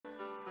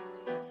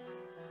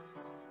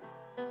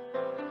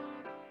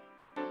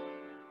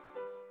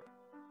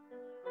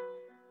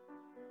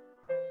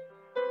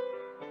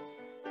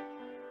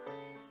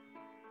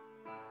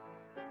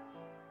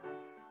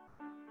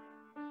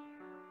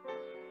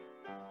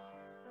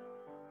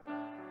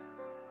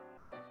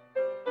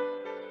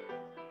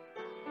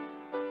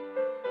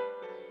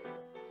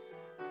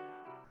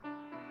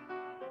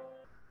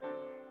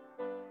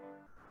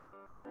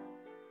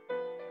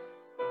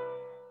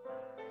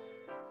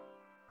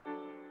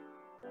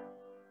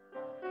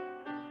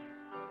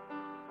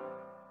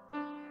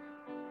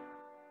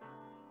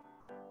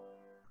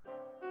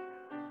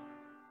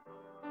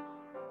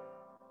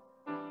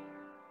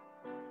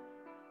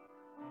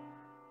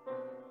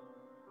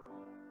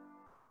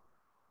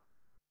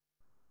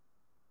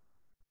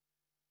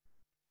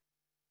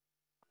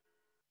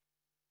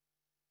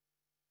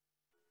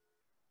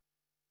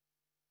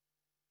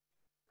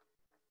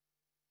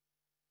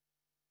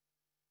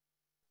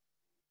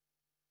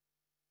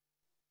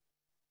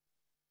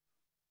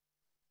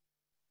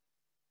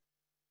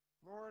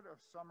Lord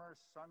of summer,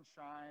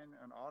 sunshine,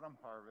 and autumn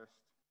harvest,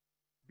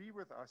 be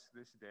with us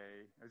this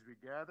day as we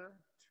gather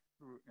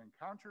to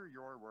encounter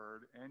your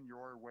word and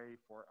your way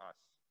for us.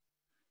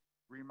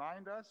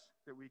 Remind us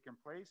that we can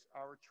place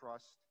our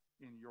trust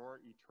in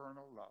your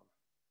eternal love.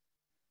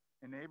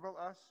 Enable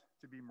us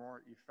to be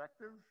more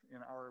effective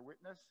in our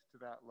witness to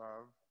that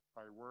love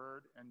by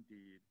word and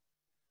deed.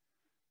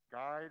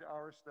 Guide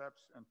our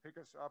steps and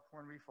pick us up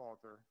when we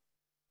falter.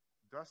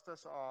 Dust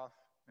us off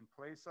and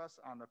place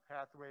us on the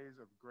pathways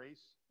of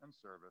grace and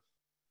service.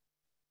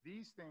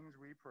 These things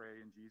we pray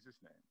in Jesus'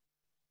 name.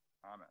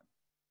 Amen.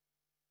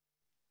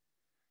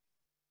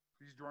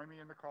 Please join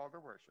me in the call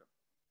to worship.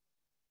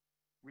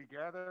 We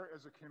gather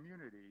as a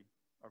community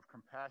of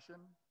compassion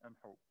and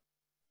hope.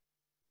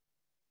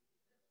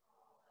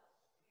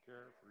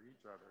 Care for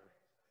each other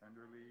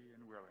tenderly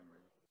and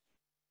willingly.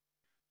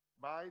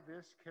 By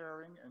this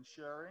caring and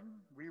sharing,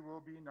 we will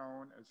be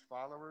known as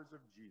followers of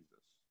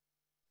Jesus.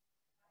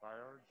 By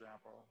our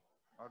example,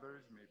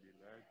 others may be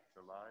led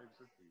to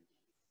lives of peace.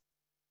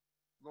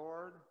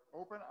 Lord,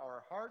 open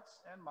our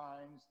hearts and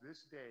minds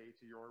this day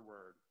to your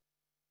word.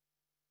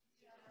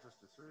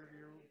 Just to serve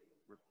you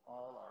with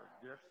all our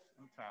gifts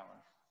and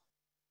talents.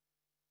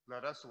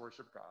 Let us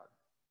worship God.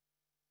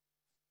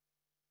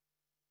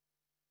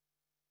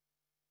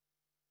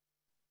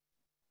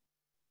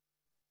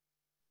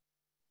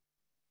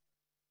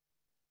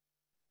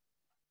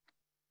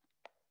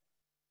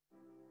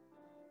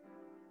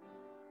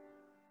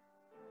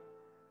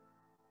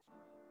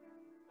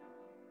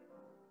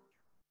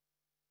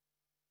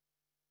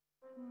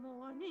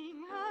 Morning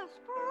has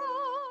broken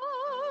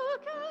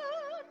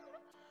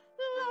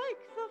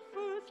like the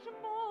first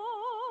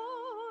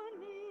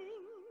morning.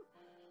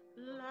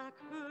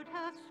 Blackbird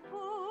has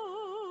spoken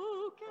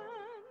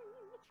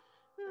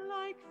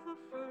like the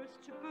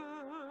first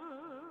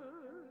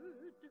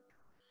bird.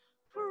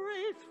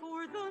 Praise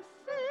for the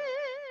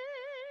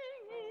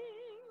singing,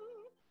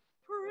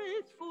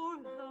 praise for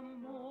the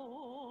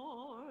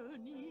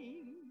morning,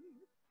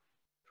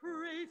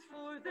 praise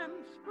for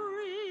them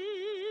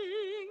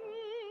springing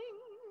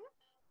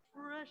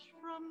fresh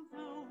from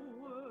the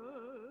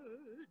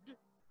word.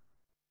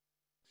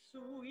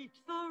 Sweet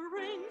the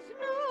rain's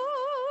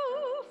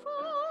new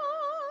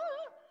fall,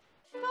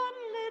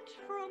 sunlit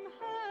from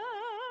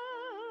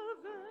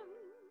heaven,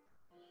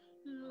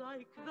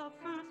 like the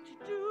first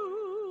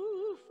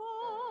dew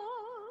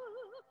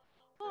fall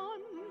on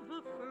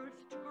the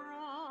first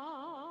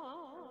grass.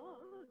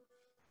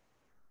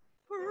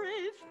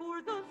 Praise for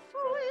the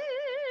sweetness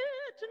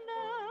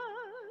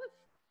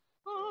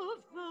of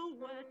the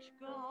wet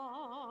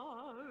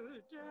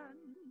garden,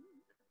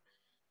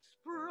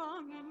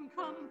 sprung in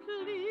completeness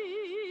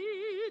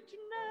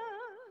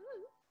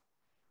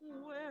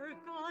where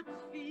God's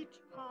feet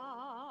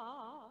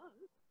pass.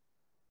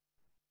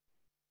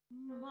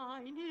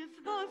 Mine is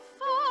the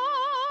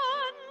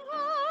sunlight,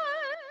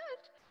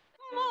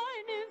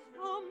 mine is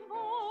the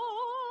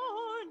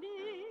morning,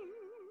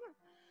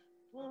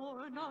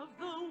 born of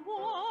the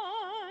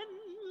one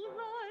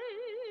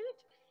light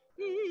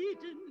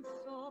Eden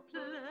saw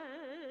play.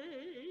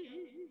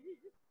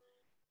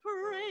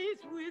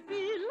 Praise with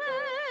elation,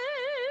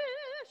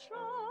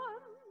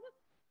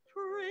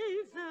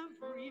 praise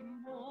every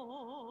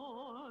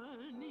morning,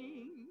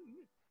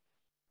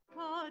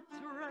 God's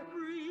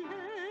recreation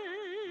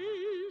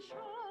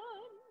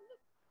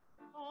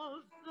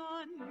of the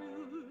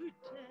new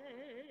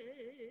day.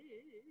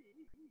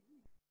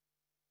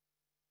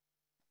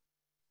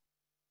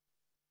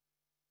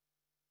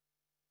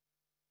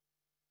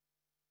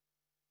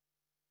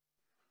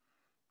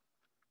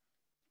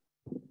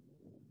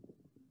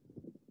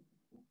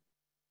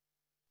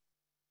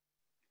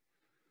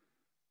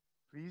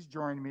 Please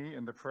join me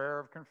in the prayer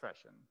of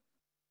confession.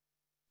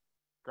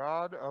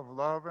 God of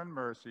love and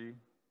mercy,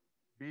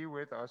 be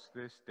with us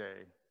this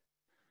day.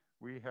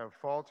 We have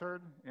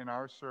faltered in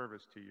our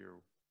service to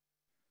you.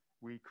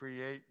 We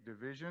create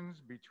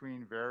divisions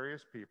between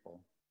various people.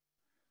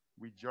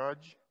 We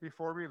judge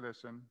before we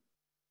listen.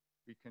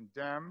 We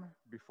condemn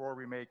before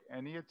we make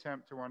any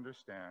attempt to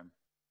understand.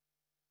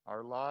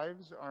 Our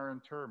lives are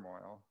in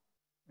turmoil,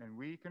 and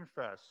we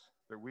confess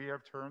that we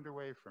have turned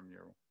away from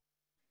you.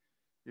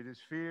 It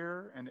is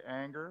fear and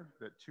anger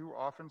that too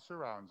often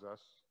surrounds us,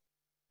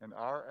 and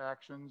our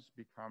actions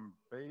become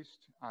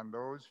based on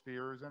those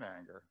fears and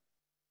anger.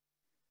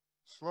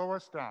 Slow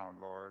us down,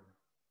 Lord.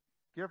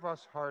 Give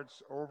us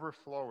hearts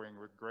overflowing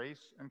with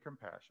grace and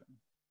compassion.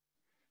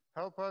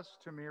 Help us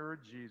to mirror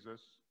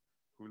Jesus,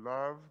 who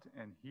loved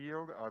and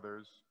healed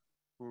others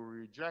who were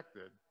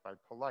rejected by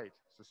polite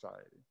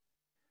society.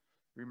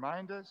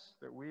 Remind us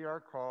that we are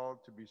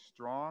called to be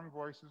strong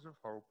voices of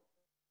hope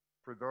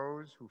for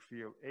those who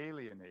feel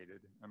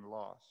alienated and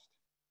lost.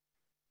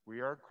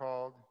 We are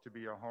called to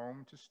be a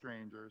home to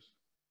strangers,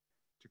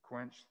 to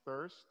quench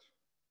thirst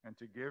and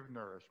to give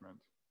nourishment,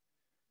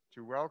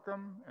 to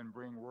welcome and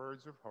bring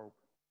words of hope.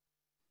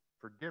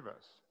 Forgive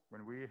us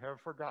when we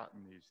have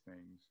forgotten these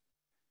things.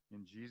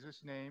 In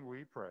Jesus' name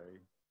we pray.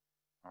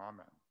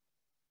 Amen.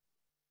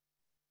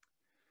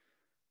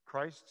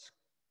 Christ's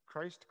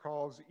Christ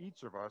calls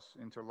each of us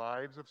into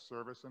lives of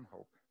service and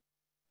hope.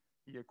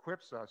 He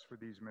equips us for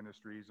these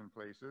ministries and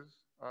places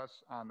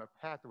us on the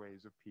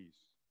pathways of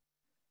peace.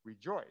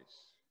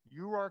 Rejoice,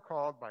 you are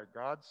called by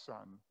God's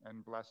Son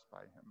and blessed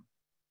by him.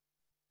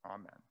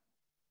 Amen.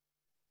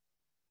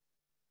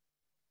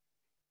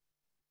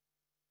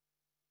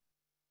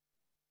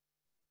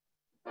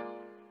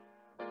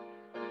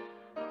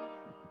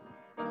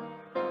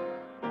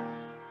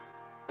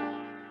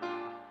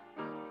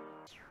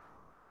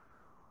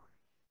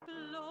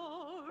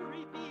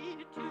 Glory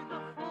be to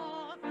the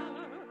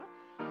Father,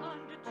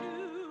 and to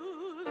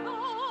the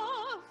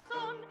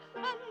Son,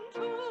 and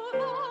to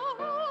the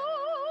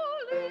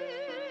Holy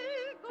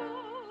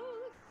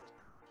Ghost,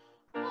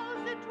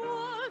 as it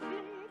was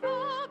in the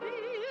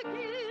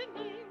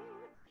beginning,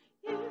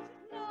 is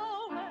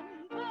now,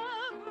 and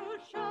ever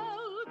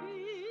shall be,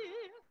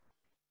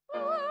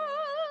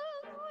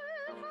 world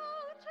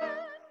without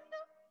end.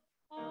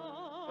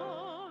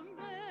 Amen.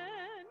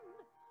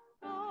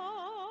 Amen.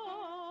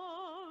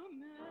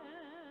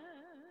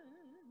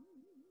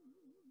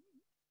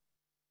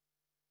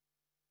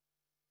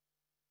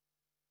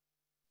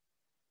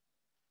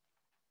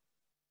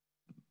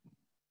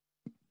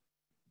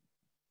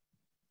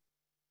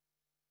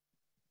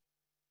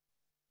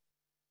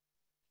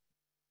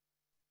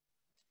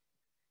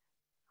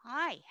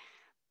 Hi.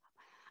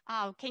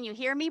 Can you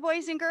hear me,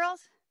 boys and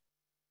girls?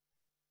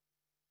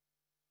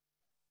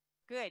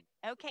 Good.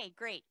 Okay,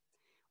 great.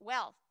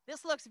 Well,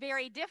 this looks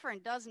very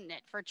different, doesn't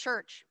it, for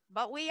church?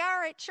 But we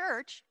are at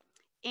church,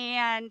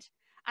 and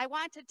I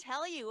want to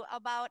tell you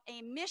about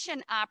a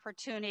mission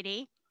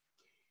opportunity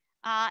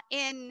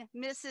in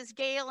Mrs.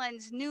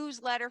 Galen's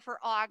newsletter for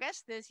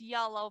August, this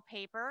yellow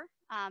paper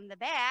on the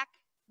back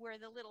where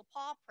the little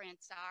paw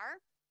prints are.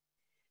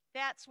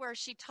 That's where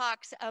she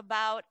talks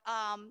about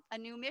a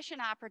new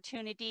mission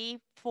opportunity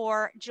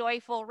for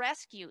Joyful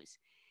Rescues.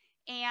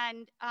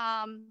 And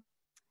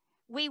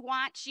we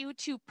want you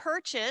to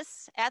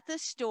purchase at the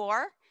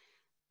store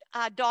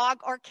dog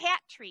or cat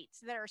treats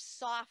that are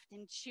soft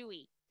and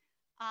chewy.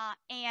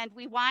 And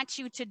we want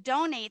you to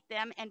donate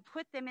them and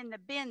put them in the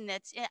bin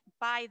that's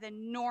by the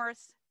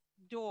north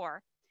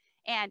door.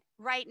 And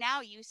right now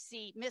you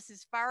see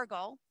Mrs.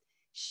 Fargo.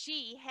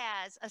 She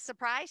has a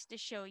surprise to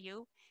show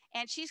you,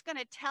 and she's going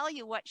to tell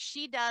you what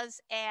she does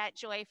at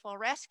Joyful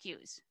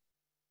Rescues.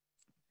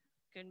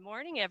 Good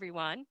morning,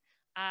 everyone.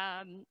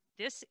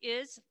 This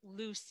is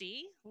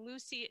Lucy.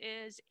 Lucy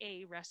is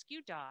a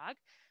rescue dog.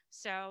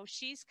 So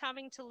she's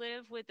coming to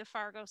live with the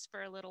Fargos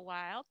for a little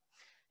while.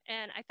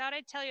 And I thought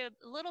I'd tell you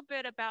a little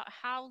bit about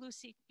how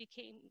Lucy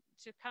became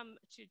to come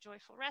to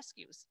Joyful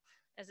Rescues,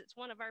 as it's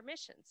one of our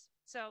missions.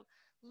 So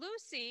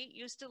Lucy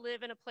used to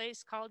live in a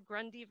place called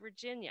Grundy,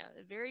 Virginia,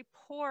 a very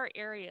poor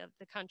area of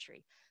the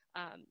country.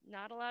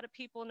 Not a lot of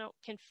people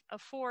can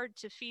afford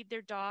to feed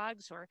their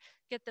dogs or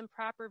get them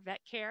proper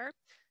vet care,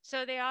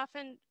 so they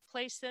often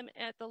place them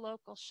at the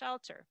local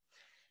shelter.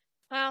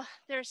 Well,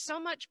 there's so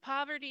much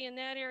poverty in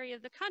that area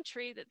of the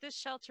country that this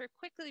shelter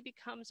quickly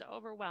becomes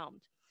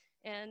overwhelmed,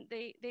 and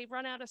they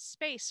run out of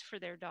space for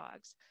their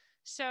dogs.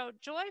 So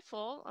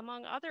Joyful,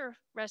 among other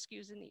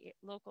rescues in the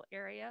local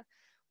area,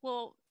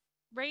 will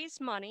raise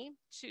money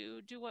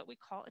to do what we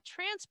call a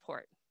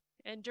transport.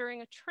 And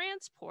during a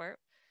transport,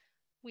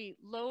 we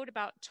load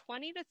about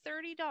 20 to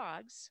 30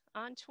 dogs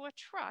onto a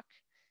truck,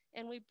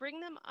 and we bring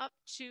them up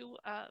to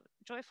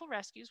Joyful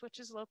Rescues, which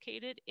is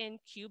located in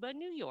Cuba,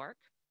 New York,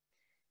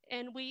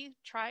 and we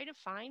try to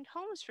find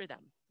homes for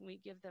them. We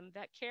give them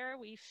vet care,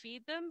 we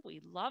feed them,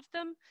 we love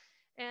them,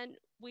 and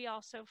we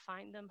also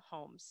find them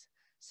homes.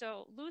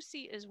 So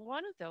Lucy is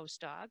one of those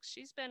dogs.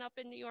 She's been up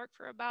in New York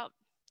for about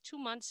 2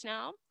 months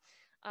now,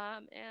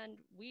 and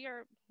we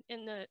are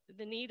in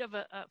the need of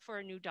for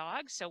a new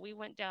dog. So we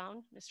went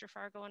down, Mr.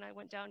 Fargo and I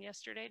went down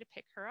yesterday to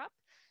pick her up,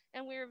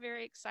 and we are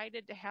very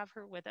excited to have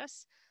her with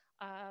us.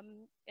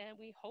 And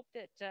we hope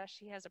that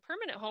she has a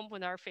permanent home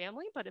with our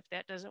family, but if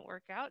that doesn't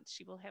work out,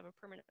 she will have a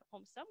permanent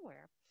home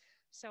somewhere.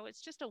 So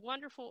it's just a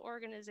wonderful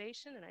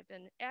organization, and I've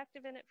been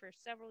active in it for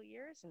several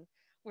years, and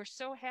we're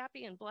so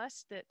happy and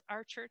blessed that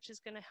our church is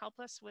going to help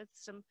us with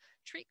some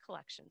treat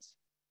collections.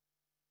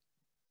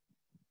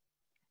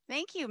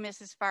 Thank you,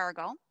 Mrs.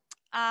 Fargo.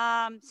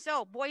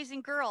 So boys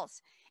and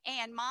girls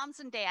and moms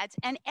and dads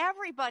and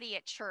everybody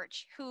at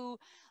church who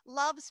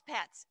loves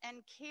pets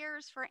and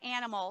cares for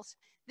animals,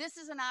 this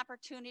is an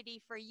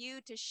opportunity for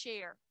you to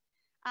share.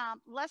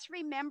 Let's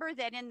remember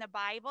that in the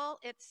Bible,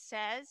 it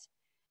says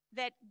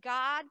that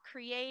God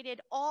created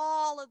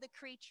all of the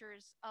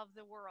creatures of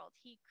the world.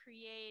 He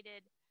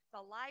created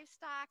the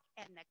livestock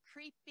and the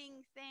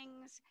creeping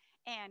things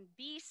and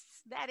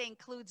beasts. That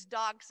includes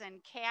dogs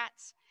and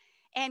cats.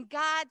 And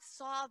God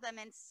saw them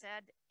and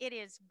said, "It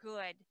is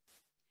good."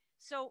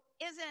 So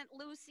isn't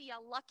Lucy a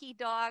lucky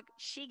dog?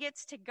 She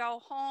gets to go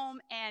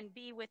home and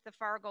be with the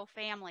Fargo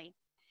family.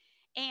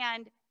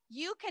 And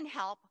you can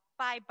help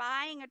by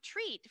buying a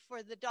treat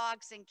for the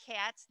dogs and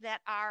cats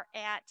that are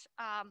at,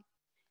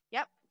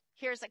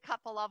 here's a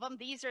couple of them.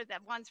 These are the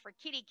ones for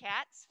kitty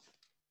cats.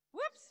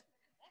 Whoops.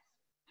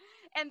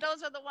 And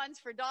those are the ones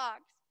for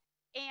dogs.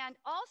 And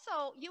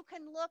also, you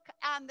can look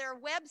on their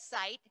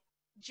website,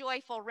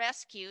 Joyful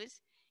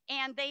Rescues,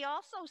 and they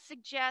also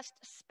suggest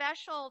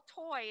special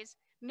toys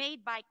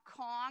made by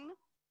Kong,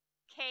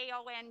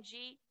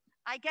 Kong.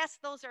 I guess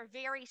those are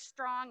very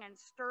strong and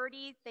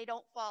sturdy. They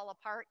don't fall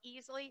apart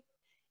easily.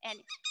 And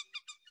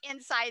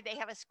inside they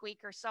have a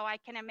squeaker, so I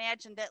can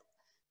imagine that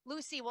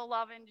Lucy will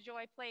love and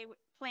enjoy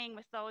playing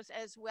with those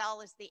as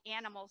well as the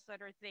animals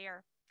that are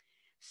there.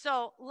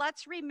 So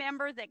let's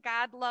remember that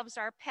God loves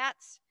our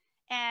pets.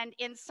 And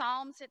in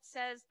Psalms it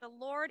says, the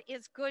Lord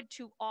is good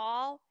to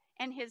all,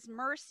 and his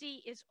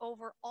mercy is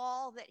over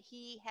all that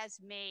he has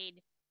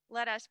made.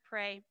 Let us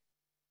pray.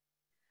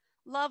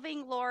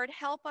 Loving Lord,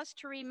 help us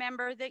to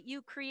remember that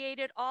you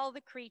created all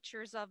the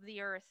creatures of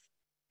the earth,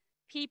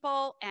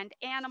 people and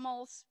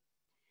animals.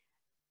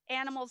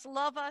 Animals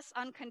love us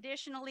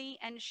unconditionally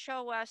and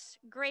show us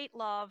great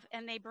love,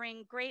 and they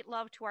bring great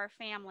love to our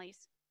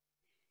families.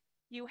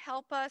 You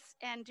help us,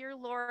 and dear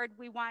Lord,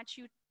 we want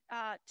you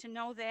to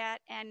know that,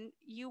 and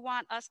you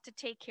want us to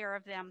take care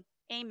of them.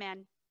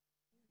 Amen.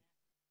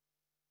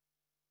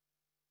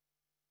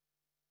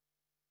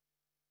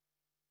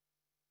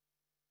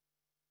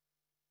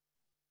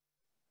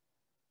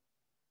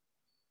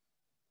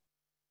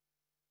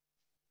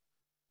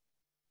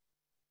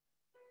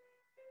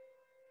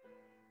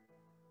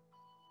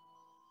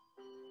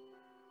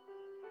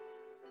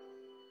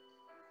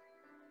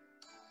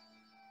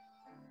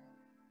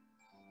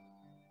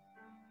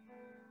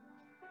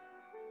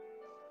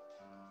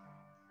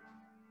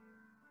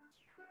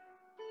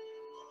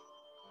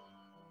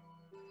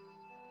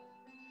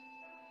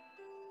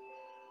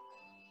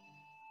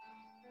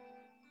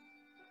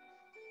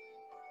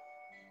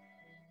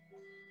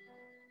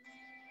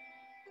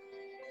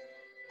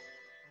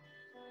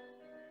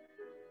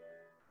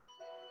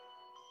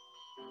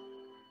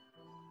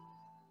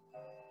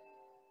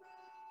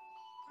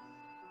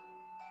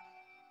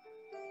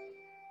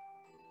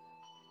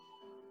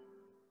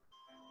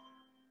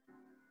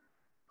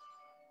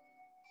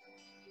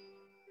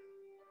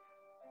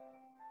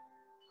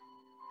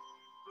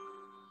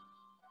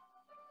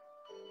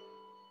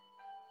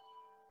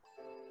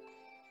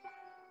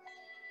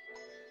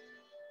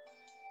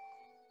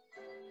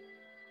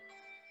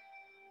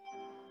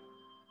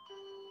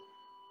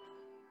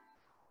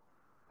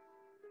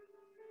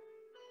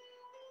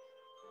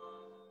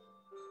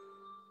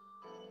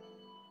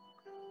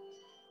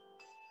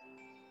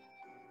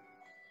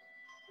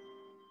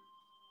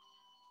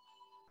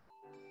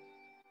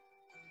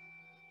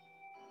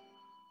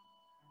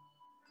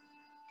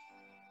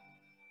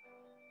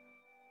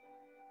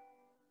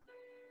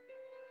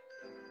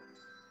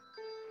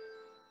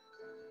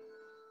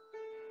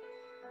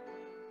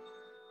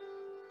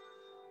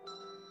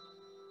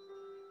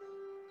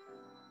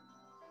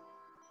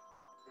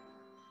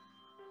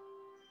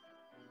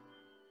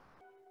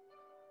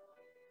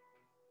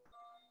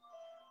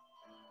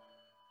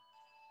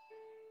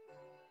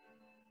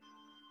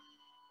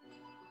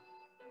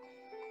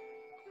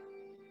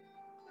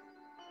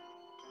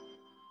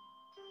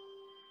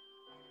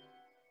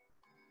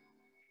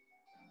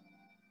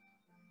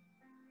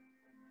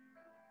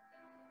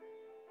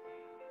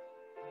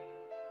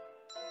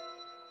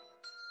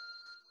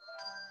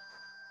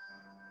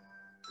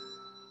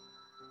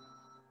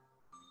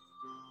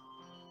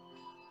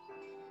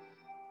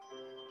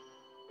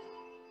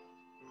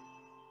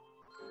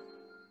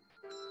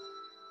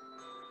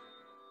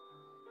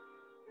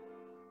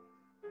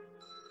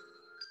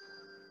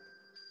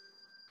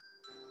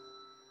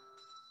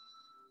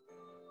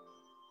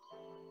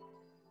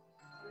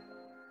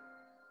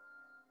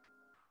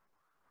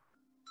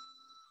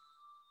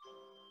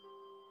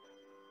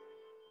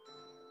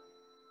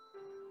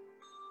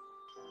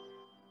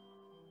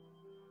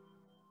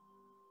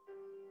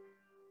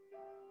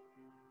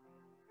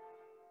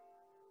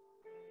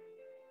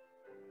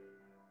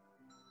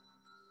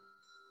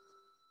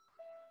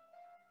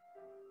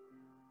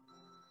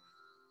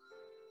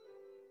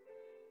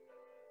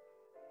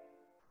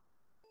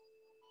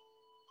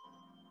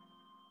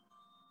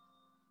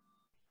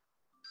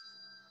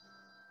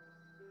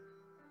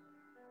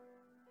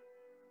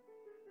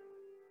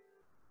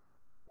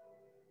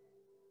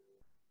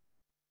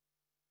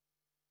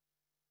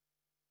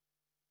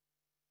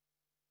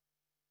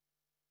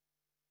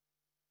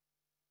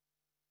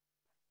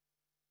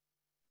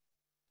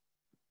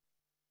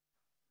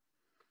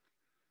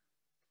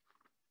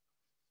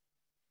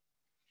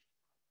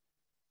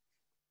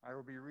 I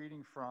will be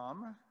reading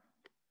from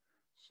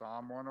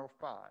Psalm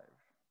 105.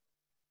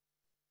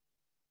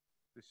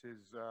 This is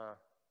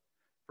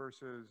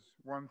verses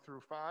 1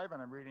 through 5,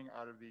 and I'm reading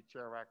out of the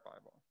Chilliwack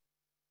Bible.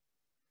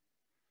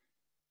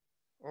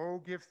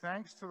 Oh, give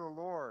thanks to the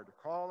Lord,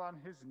 call on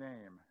his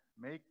name,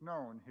 make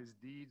known his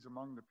deeds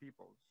among the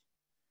peoples.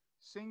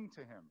 Sing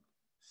to him,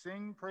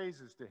 sing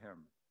praises to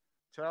him,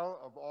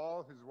 tell of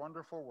all his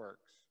wonderful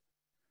works.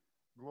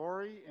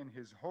 Glory in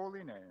his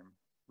holy name,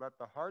 let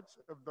the hearts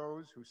of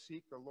those who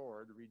seek the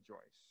Lord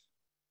rejoice.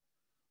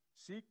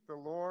 Seek the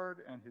Lord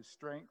and his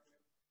strength,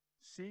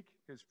 seek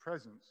his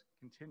presence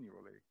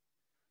continually.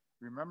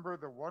 Remember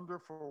the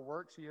wonderful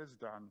works he has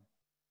done,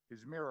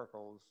 his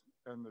miracles,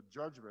 and the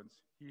judgments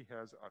he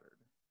has uttered.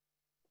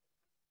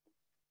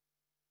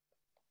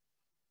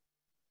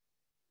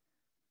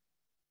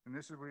 And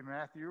this will be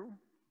Matthew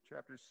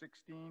chapter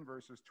 16,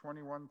 verses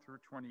 21 through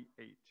 28.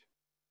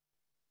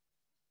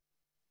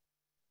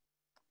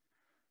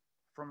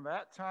 From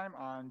that time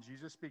on,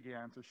 Jesus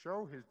began to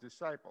show his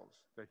disciples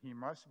that he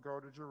must go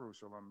to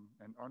Jerusalem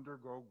and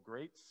undergo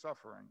great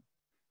suffering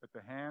at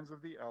the hands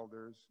of the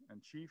elders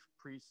and chief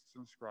priests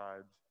and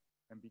scribes,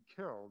 and be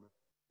killed,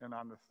 and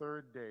on the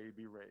third day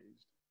be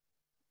raised.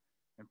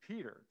 And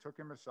Peter took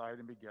him aside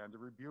and began to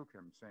rebuke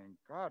him, saying,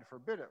 God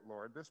forbid it,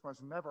 Lord, this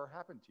must never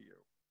happen to you.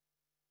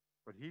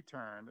 But he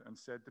turned and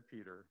said to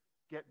Peter,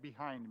 Get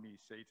behind me,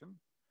 Satan.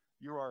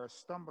 You are a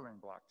stumbling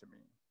block to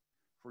me,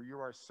 for you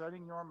are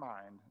setting your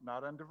mind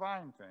not on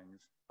divine things,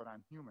 but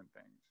on human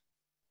things.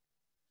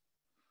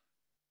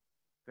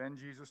 Then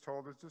Jesus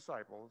told his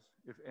disciples,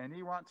 If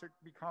any want to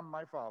become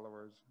my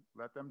followers,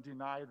 let them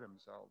deny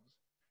themselves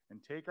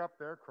and take up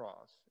their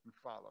cross and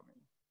follow me.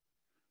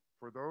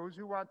 For those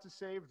who want to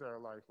save their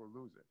life will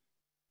lose it.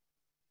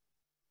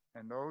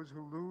 And those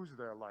who lose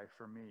their life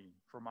for me,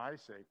 for my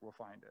sake, will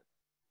find it.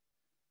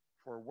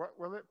 For what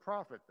will it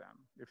profit them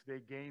if they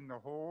gain the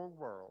whole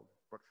world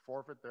but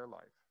forfeit their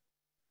life?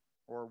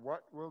 Or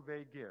what will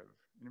they give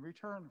in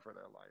return for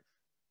their life?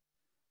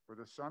 For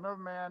the Son of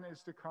Man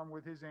is to come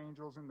with his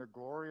angels in the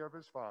glory of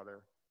his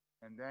Father,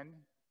 and then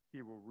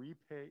he will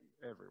repay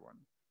everyone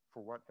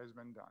for what has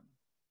been done.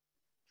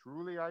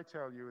 Truly I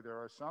tell you, there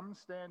are some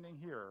standing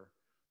here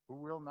who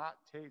will not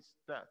taste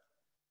death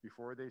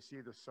before they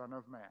see the Son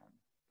of Man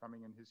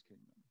coming in his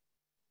kingdom.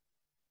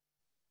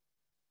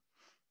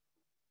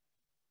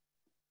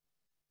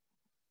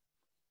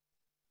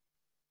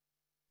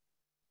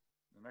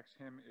 The next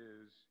hymn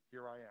is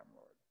Here I Am,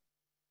 Lord.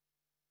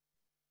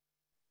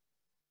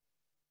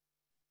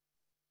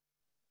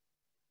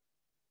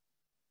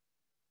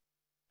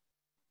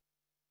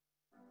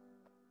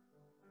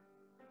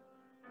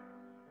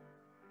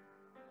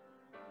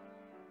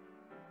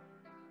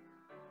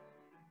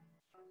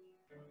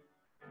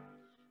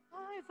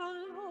 I, the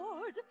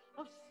Lord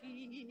of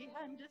sea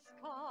and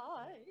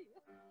sky,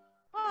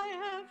 I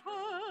have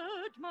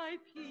heard my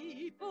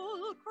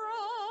people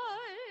cry,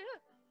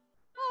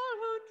 all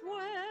who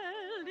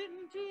dwell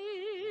in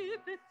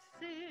deepest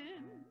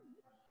sin,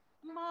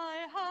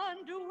 my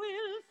hand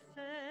will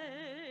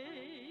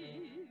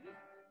save.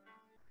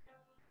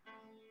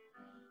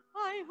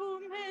 I who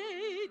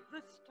made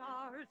the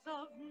stars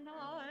of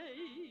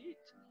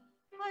night,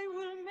 I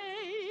will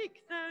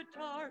make their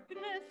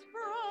darkness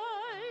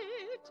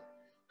bright.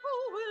 Who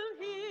will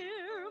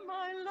hear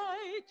my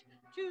light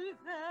to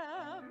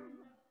them?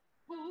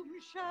 Whom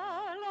shall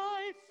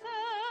I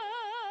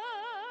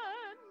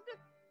send?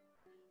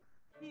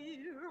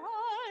 Here I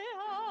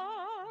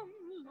am,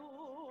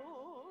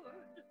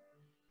 Lord.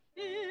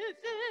 Is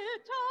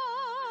it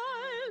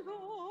I,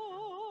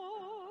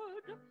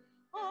 Lord?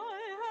 I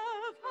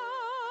have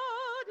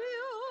heard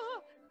you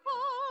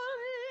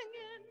calling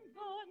in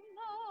the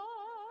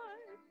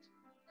night.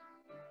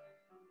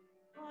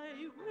 I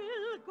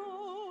will go,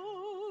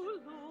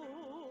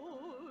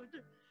 Lord,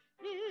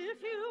 if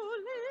you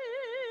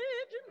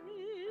lead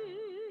me.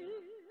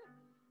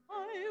 I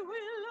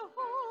will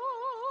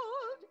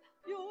hold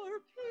your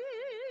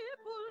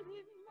people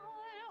in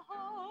my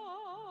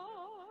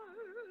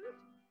heart.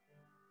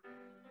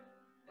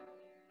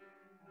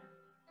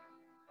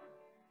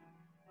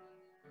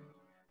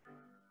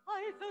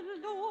 I, the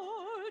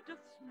Lord of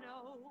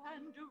snow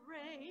and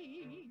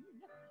rain,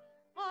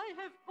 I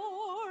have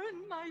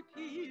borne my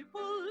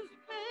people's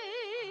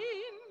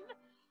pain.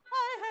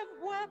 I have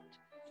wept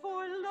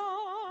for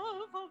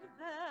love of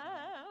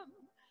them.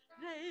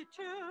 They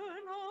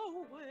turn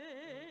away.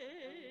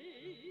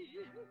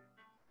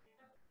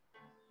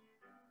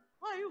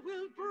 I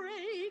will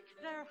break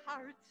their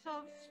hearts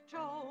of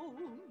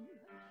stone,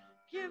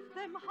 give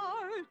them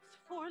hearts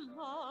for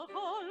love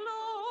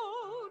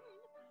alone.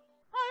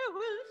 I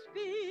will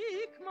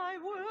speak my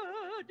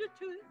word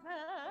to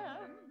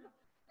them.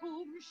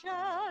 Whom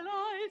shall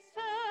I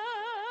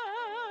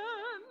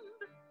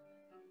send?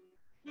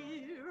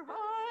 Here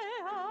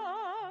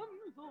I am,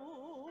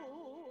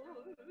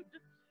 Lord.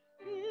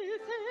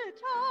 Is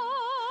it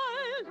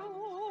I,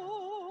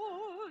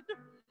 Lord?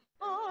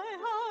 I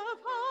have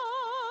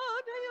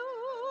heard you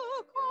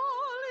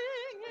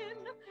calling in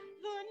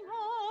the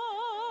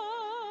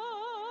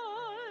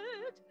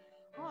night.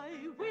 I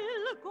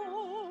will go,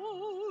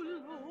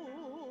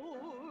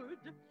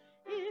 Lord,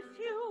 if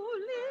you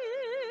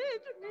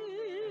lead me.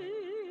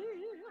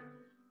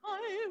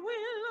 I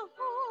will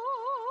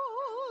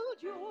hold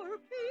your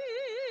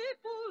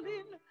people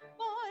in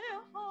my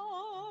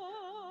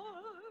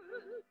heart.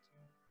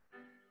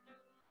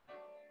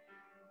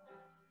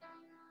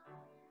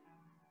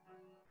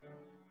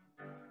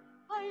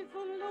 I,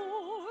 the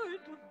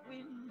Lord of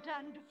wind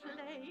and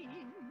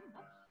flame,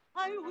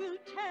 I will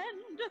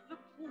tend the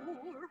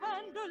poor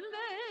and the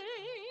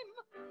lame.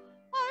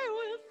 I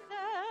will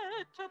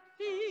set a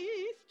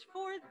feast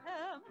for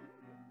them.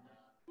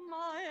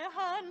 my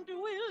hand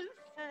will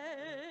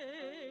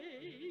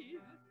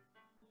save.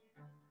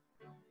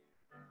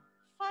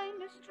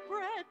 Finest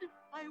bread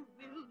I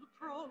will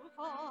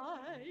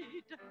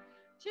provide,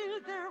 till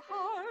their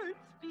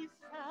hearts be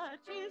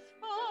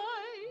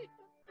satisfied.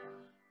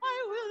 I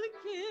will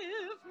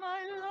give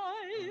my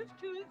life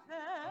to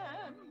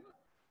them.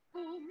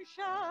 Whom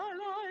shall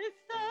I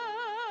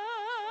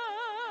send?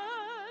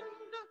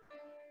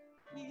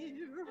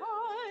 Here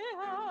I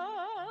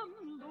am,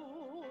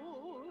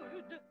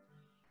 Lord.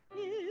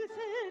 Is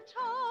it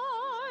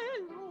I,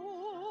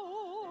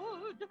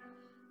 Lord?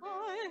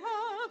 I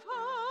have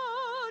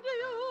heard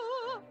you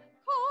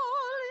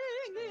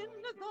calling in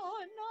the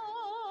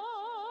night.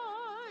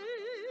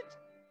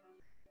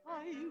 I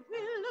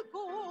will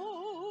go,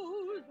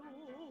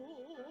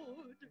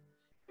 Lord,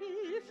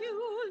 if you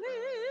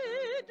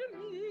lead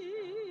me.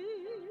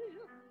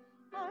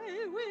 I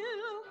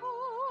will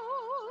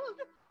hold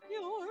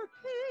your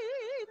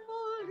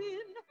people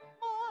in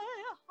my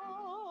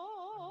heart.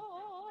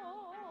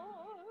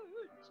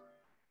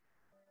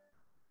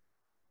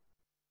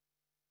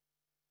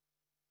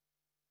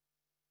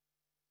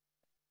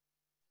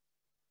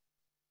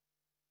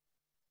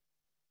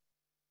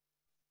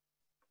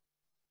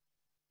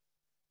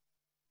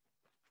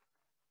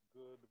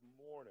 Good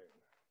morning.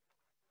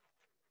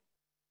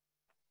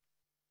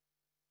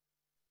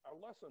 Our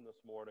lesson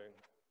this morning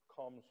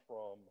comes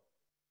from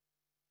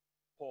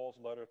Paul's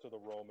letter to the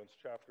Romans,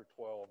 chapter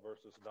 12,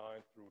 verses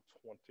 9 through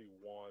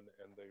 21,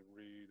 and they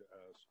read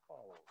as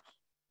follows.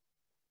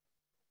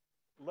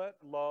 Let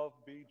love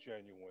be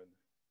genuine.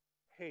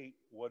 Hate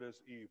what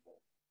is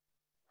evil.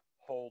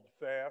 Hold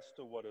fast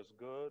to what is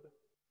good.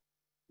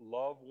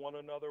 Love one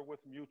another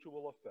with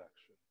mutual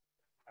affection.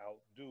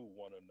 Outdo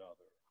one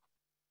another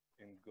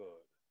in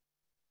good,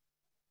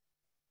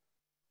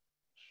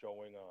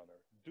 showing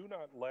honor. Do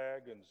not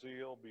lag in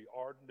zeal, be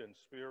ardent in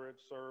spirit,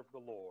 serve the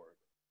Lord.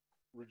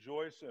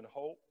 Rejoice in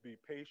hope, be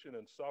patient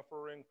in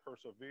suffering,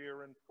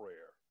 persevere in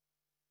prayer.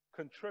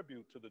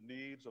 Contribute to the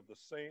needs of the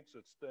saints,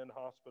 extend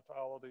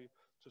hospitality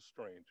to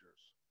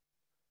strangers.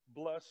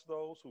 Bless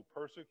those who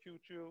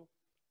persecute you,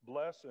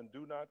 bless and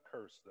do not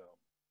curse them.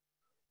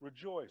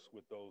 Rejoice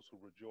with those who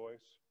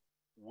rejoice,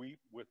 weep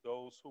with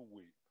those who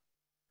weep.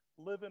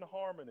 Live in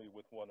harmony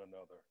with one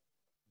another.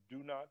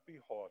 Do not be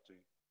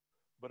haughty,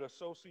 but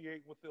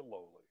associate with the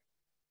lowly.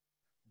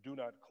 Do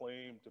not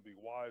claim to be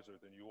wiser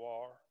than you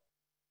are.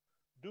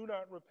 Do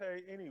not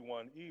repay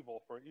anyone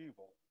evil for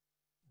evil,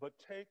 but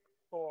take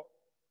thought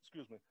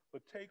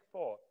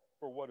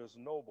for what is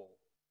noble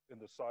in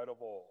the sight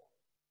of all.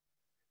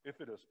 If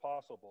it is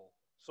possible,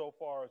 so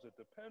far as it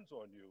depends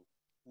on you,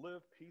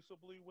 live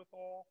peaceably with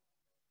all.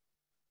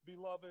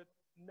 Beloved,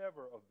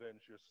 never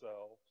avenge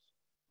yourselves,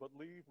 but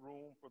leave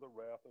room for the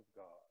wrath of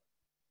God.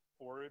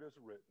 For it is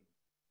written,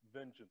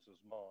 vengeance is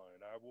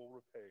mine, I will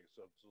repay,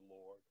 says the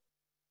Lord.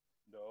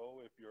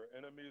 No, if your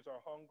enemies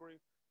are hungry,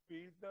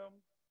 feed them.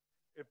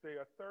 If they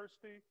are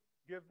thirsty,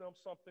 give them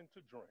something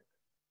to drink.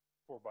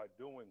 For by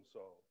doing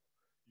so,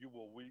 you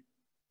will heap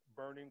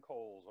burning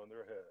coals on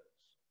their heads.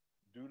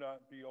 Do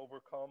not be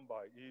overcome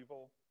by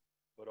evil,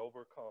 but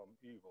overcome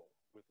evil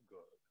with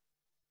good.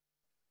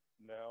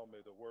 Now may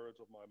the words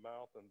of my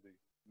mouth and the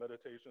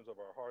meditations of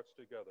our hearts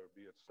together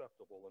be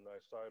acceptable in thy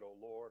sight, O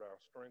Lord,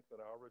 our strength and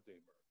our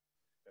Redeemer.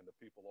 And the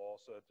people all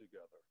said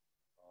together,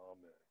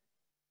 Amen.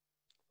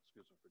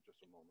 Excuse me for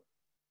just a moment.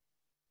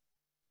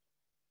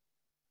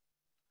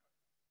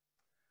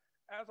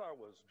 As I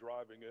was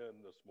driving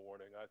in this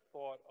morning, I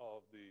thought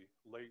of the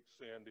late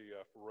Sandy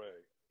F.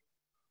 Ray,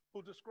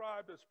 who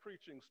described his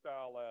preaching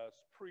style as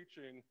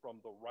preaching from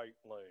the right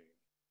lane.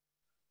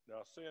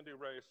 Now, Sandy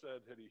Ray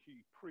said that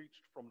he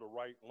preached from the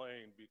right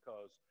lane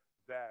because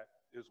that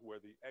is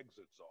where the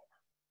exits are.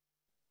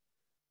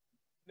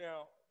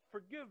 Now,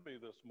 forgive me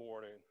this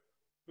morning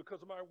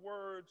because my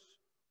words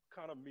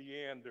kind of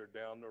meander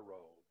down the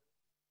road.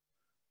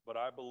 But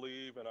I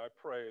believe and I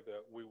pray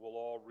that we will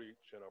all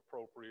reach an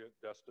appropriate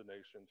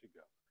destination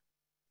together.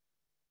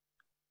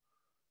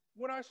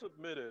 When I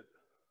submitted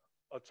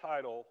a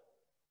title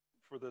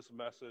for this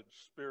message,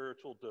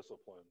 Spiritual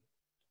Discipline,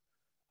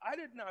 I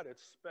did not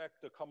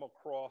expect to come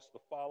across the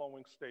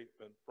following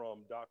statement from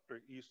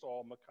Dr.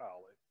 Esau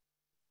McCaulley.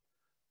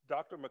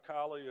 Dr.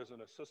 McCaulley is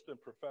an assistant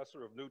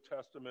professor of New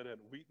Testament at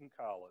Wheaton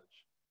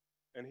College,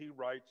 and he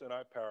writes, and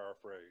I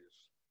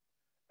paraphrase,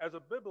 as a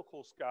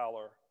biblical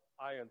scholar,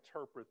 I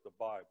interpret the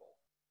Bible.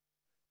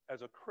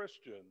 As a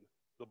Christian,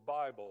 the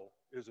Bible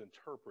is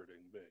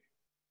interpreting me.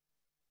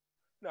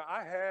 Now,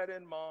 I had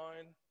in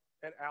mind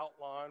an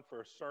outline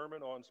for a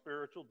sermon on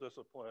spiritual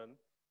discipline,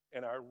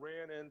 and I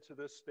ran into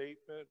this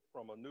statement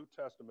from a New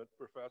Testament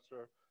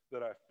professor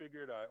that I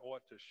figured I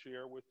ought to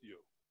share with you.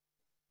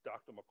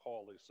 Dr.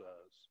 McCaulley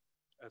says,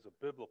 as a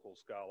biblical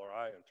scholar,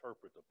 I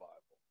interpret the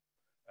Bible.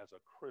 As a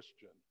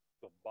Christian,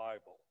 the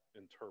Bible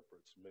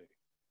interprets me.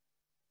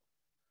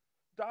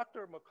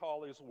 Dr.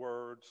 McCaulley's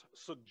words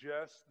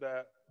suggest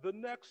that the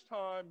next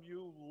time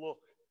you look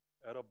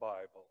at a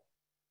Bible,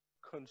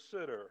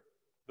 consider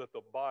that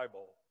the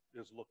Bible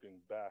is looking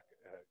back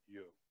at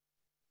you.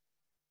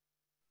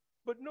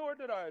 But nor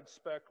did I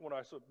expect when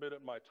I submitted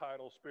my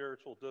title,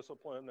 Spiritual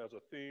Discipline, as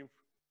a theme,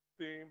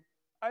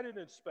 I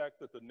didn't expect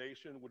that the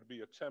nation would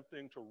be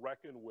attempting to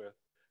reckon with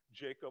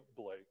Jacob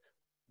Blake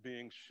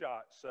being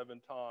shot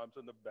 7 times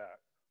in the back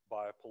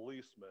by a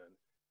policeman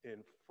in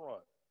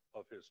front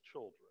of his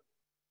children.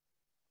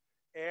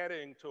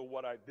 Adding to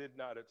what I did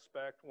not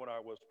expect when I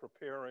was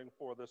preparing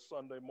for this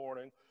Sunday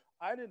morning,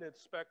 I didn't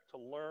expect to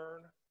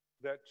learn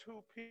that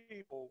 2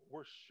 people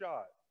were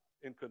shot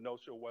in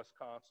Kenosha,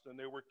 Wisconsin.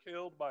 They were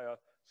killed by a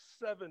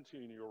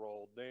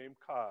 17-year-old named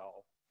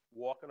Kyle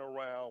walking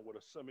around with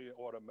a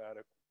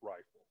semi-automatic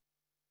rifle.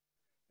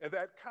 And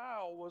that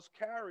Kyle was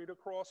carried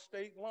across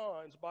state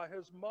lines by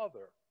his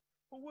mother,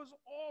 who was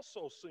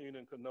also seen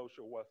in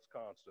Kenosha,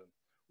 Wisconsin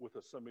with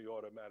a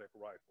semi-automatic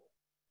rifle.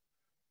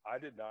 I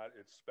did not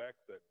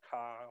expect that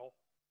Kyle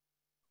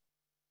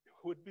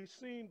would be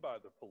seen by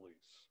the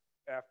police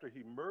after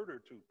he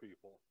murdered 2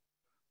 people,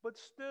 but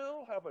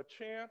still have a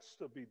chance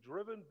to be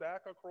driven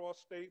back across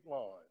state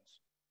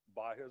lines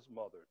by his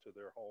mother to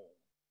their home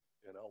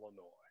in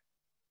Illinois.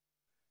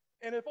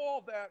 And if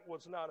all that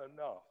was not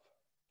enough,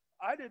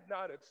 I did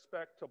not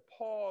expect to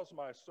pause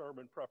my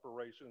sermon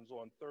preparations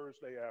on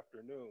Thursday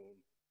afternoon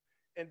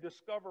and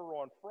discover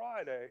on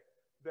Friday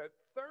that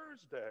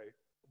Thursday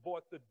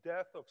brought the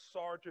death of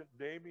Sergeant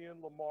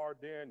Damian Lamar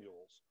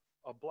Daniels,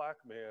 a Black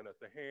man at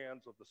the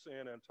hands of the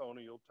San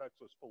Antonio,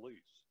 Texas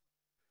police.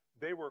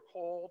 They were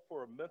called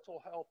for a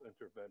mental health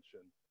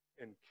intervention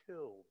and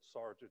killed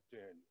Sergeant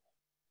Daniel.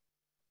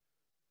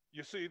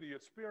 You see, the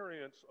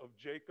experience of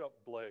Jacob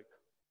Blake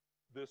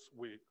this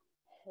week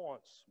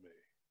haunts me.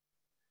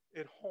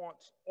 It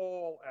haunts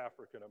all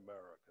African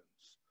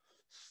Americans.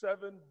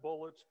 7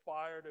 bullets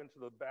fired into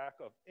the back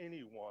of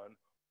anyone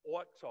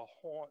ought to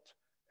haunt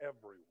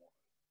everyone.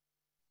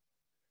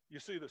 You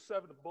see, the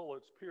 7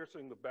 bullets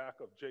piercing the back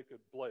of Jacob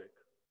Blake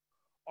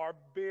are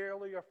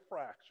barely a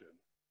fraction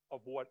of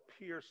what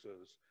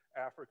pierces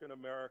African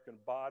American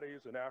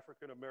bodies and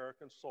African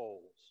American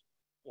souls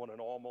on an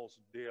almost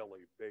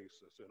daily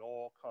basis in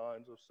all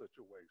kinds of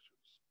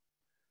situations.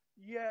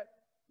 Yet,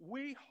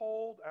 we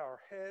hold our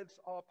heads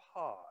up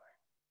high.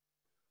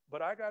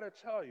 But I gotta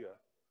tell you,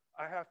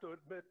 I have to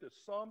admit that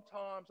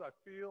sometimes I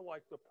feel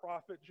like the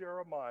prophet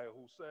Jeremiah,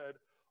 who said,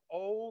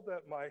 "Oh,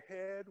 that my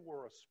head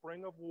were a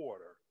spring of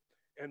water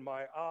and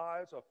my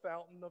eyes a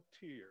fountain of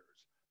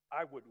tears.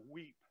 I would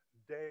weep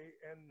day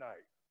and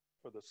night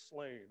for the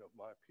slain of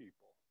my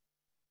people."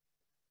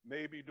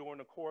 Maybe during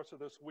the course of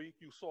this week,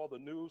 you saw the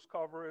news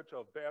coverage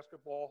of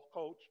basketball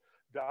coach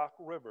Doc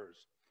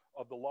Rivers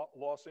of the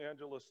Los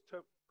Angeles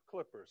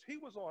Clippers. He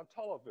was on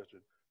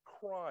television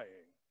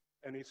crying,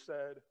 and he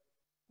said,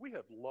 "We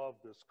have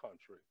loved this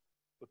country,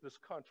 but this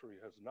country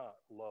has not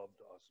loved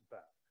us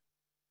back."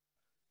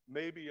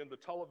 Maybe in the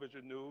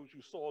television news,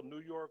 you saw New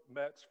York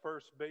Mets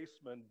first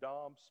baseman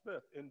Dom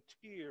Smith in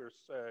tears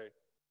say,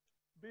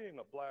 "Being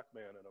a Black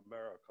man in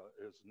America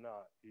is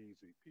not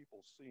easy.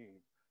 People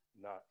seem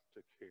not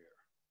to care."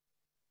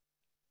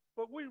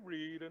 But we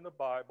read in the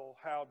Bible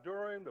how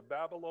during the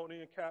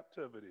Babylonian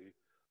captivity,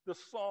 the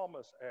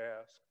psalmist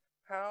asked,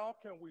 "How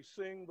can we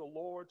sing the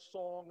Lord's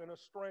song in a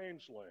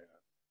strange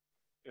land?"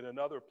 In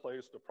another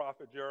place, the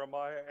prophet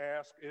Jeremiah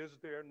asked, "Is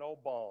there no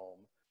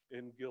balm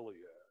in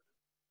Gilead?"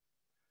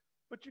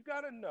 But you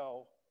gotta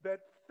know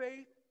that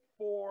faith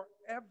for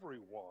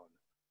everyone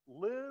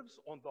lives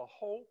on the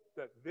hope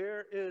that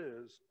there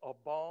is a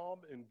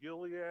balm in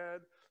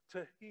Gilead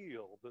to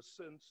heal the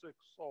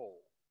sin-sick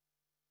soul.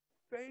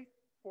 Faith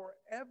for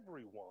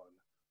everyone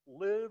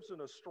lives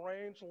in a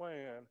strange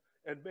land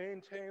and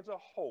maintains a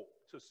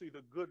hope to see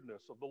the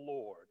goodness of the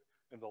Lord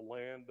in the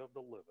land of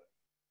the living.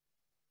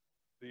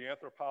 The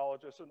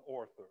anthropologist and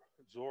author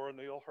Zora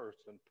Neale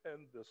Hurston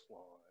penned this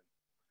line: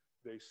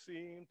 "They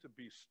seemed to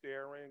be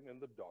staring in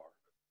the dark,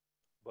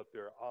 but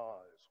their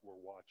eyes were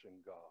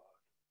watching God."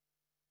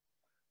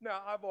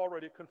 Now, I've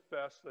already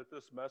confessed that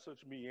this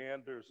message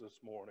meanders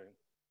this morning,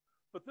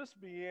 but this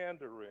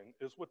meandering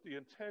is with the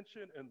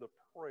intention and the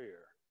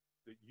prayer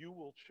that you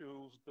will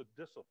choose the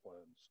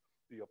disciplines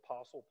the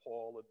Apostle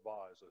Paul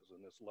advises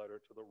in this letter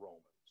to the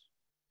Romans.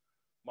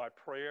 My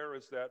prayer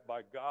is that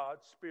by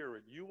God's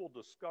Spirit, you will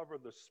discover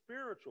the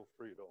spiritual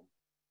freedom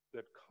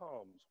that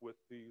comes with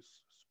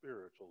these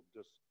spiritual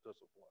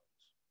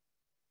disciplines.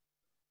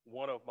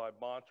 One of my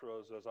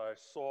mantras as I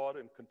sought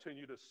and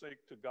continue to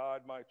seek to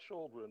guide my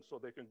children so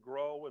they can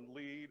grow and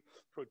lead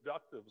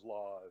productive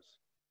lives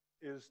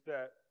is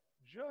that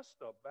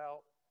just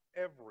about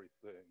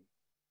everything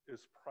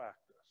is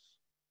practice.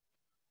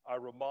 I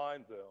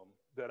remind them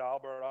that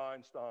Albert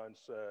Einstein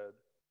said,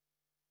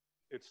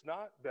 "It's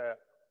not that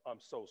I'm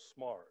so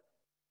smart,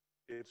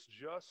 it's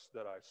just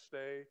that I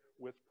stay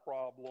with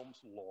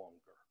problems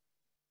longer."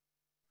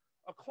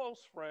 A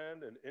close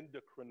friend and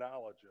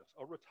endocrinologist,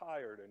 a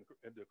retired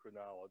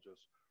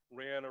endocrinologist,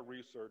 ran a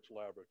research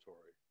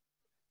laboratory.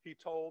 He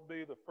told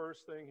me the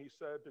first thing he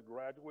said to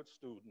graduate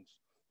students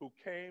who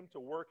came to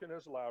work in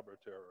his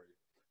laboratory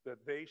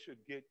that they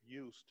should get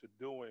used to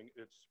doing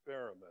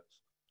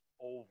experiments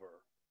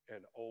over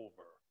and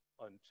over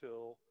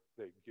until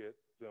they get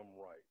them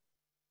right.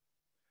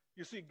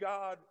 You see,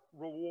 God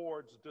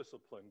rewards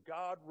discipline.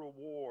 God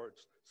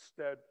rewards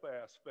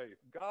steadfast faith.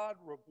 God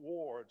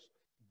rewards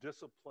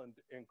disciplined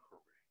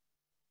inquiry.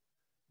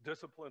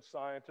 Disciplined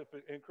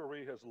scientific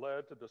inquiry has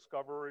led to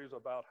discoveries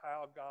about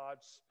how God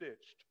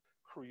stitched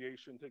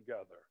creation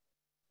together.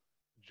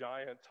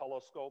 Giant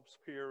telescopes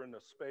peer into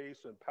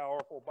space, and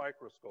powerful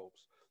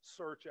microscopes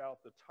search out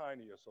the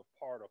tiniest of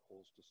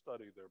particles to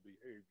study their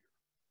behavior.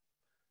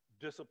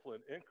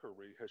 Disciplined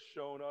inquiry has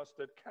shown us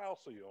that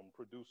calcium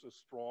produces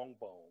strong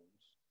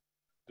bones.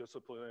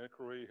 Disciplined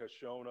inquiry has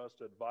shown us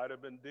that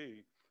vitamin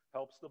D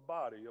helps the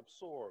body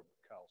absorb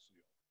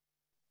calcium.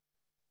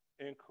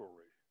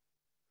 Inquiry,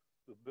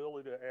 the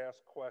ability to ask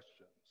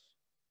questions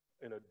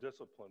in a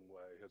disciplined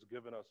way, has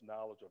given us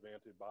knowledge of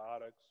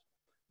antibiotics,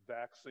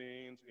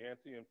 vaccines,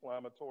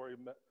 anti-inflammatory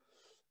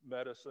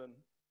medicine,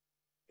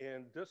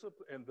 and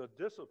the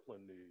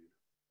discipline need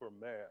for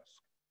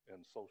mask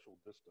and social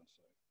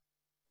distancing.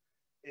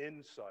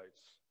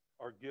 Insights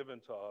are given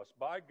to us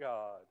by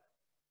God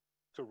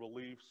to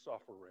relieve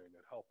suffering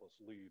and help us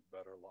lead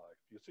better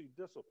life. You see,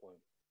 discipline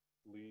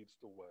leads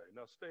the way.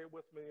 Now stay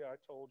with me. I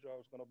told you I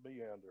was going to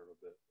meander a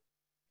bit.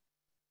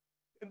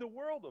 In the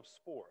world of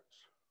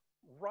sports,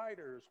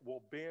 writers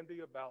will bandy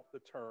about the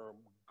term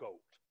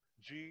GOAT,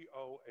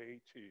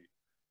 G-O-A-T,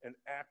 an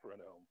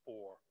acronym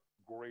for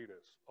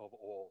greatest of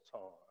all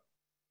time.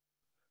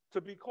 To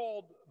be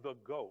called the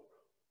GOAT,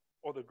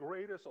 or the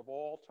greatest of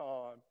all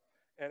time,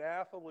 an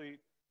athlete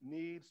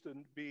needs to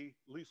be,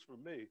 at least for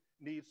me,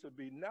 needs to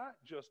be not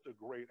just a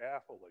great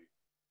athlete,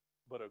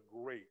 but a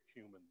great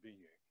human being.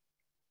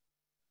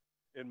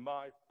 In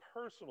my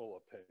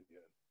personal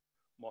opinion,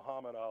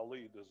 Muhammad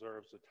Ali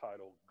deserves the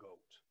title GOAT.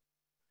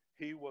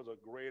 He was a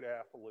great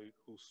athlete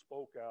who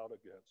spoke out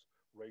against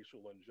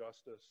racial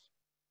injustice.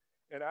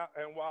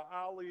 And while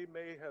Ali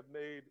may have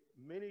made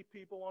many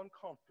people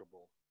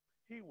uncomfortable,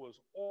 he was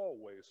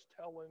always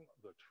telling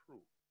the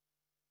truth.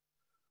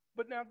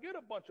 But now get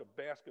a bunch of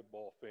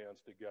basketball fans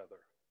together,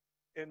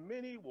 and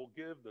many will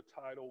give the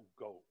title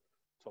GOAT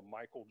to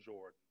Michael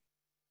Jordan.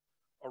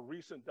 A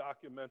recent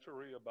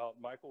documentary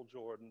about Michael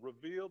Jordan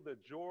revealed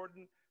that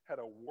Jordan had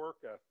a work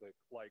ethic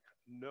like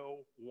no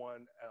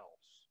one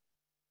else.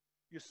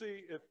 You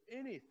see, if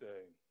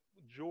anything,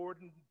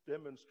 Jordan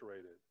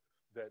demonstrated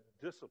that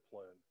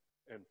discipline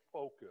and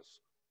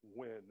focus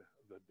win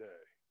the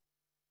day.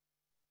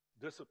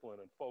 Discipline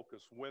and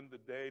focus win the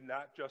day,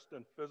 not just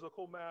in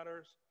physical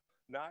matters,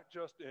 not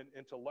just in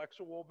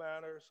intellectual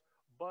matters,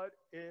 but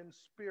in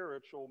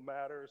spiritual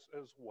matters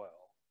as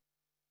well.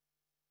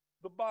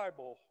 The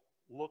Bible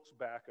looks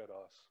back at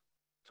us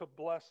to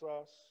bless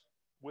us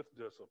with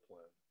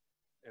discipline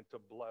and to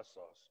bless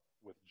us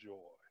with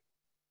joy.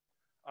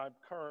 I'm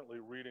currently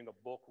reading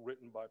a book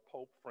written by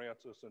Pope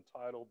Francis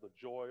entitled The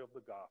Joy of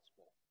the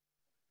Gospel.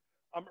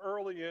 I'm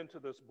early into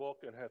this book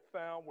and have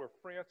found where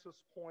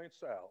Francis points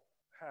out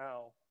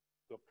how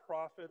the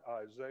prophet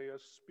Isaiah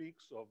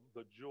speaks of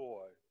the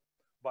joy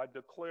by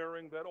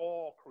declaring that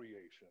all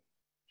creation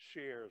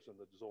shares in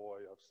the joy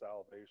of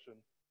salvation.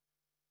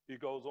 He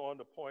goes on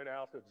to point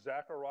out that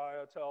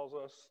Zechariah tells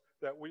us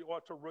that we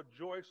ought to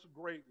rejoice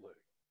greatly.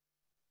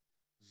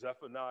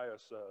 Zephaniah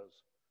says,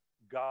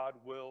 God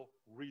will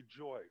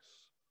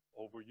rejoice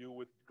over you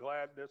with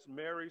gladness.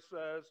 Mary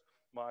says,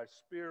 my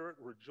spirit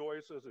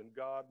rejoices in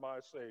God my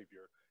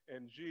Savior.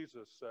 And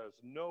Jesus says,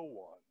 no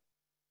one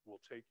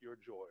will take your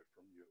joy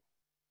from you.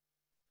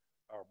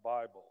 Our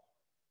Bible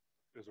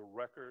is a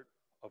record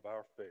of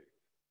our faith.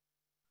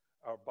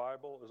 Our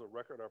Bible is a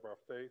record of our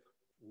faith,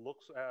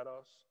 looks at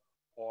us,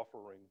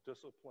 offering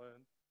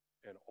discipline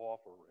and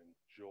offering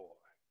joy.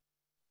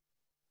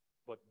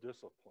 But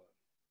discipline.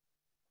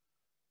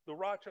 The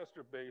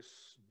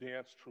Rochester-based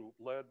dance troupe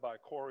led by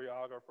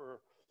choreographer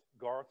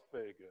Garth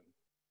Fagan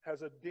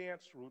has a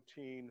dance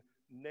routine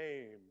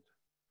named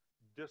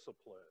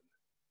Discipline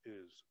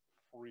is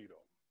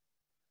Freedom.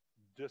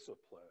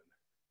 Discipline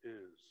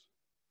is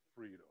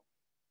freedom.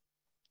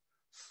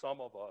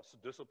 Some of us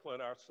discipline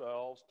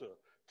ourselves to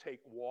take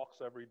walks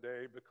every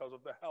day because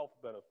of the health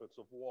benefits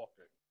of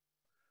walking.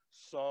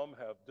 Some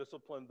have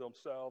disciplined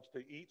themselves to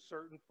eat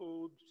certain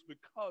foods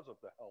because of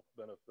the health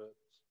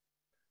benefits,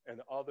 and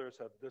others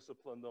have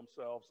disciplined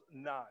themselves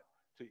not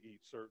to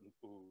eat certain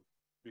food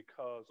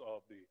because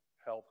of the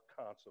health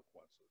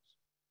consequences.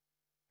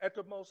 At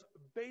the most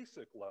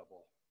basic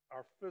level,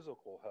 our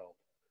physical health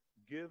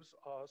gives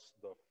us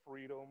the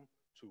freedom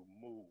to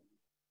move.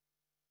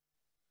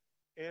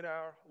 In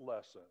our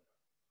lesson,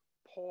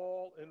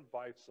 Paul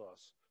invites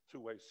us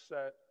to a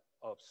set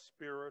of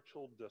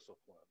spiritual disciplines.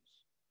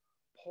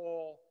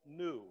 Paul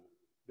knew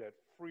that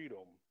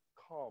freedom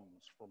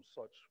comes from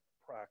such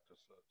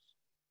practices.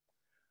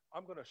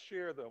 I'm going to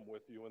share them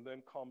with you and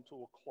then come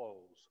to a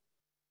close.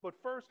 But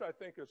first, I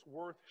think it's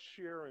worth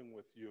sharing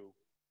with you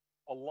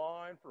a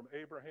line from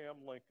Abraham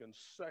Lincoln's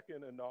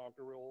second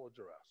inaugural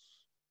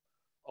address,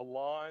 a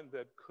line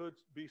that could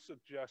be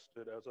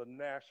suggested as a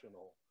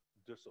national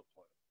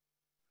discipline.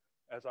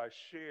 As I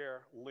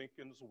share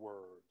Lincoln's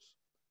words,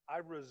 I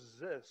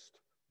resist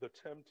the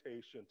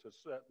temptation to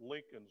set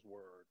Lincoln's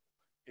word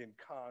in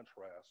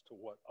contrast to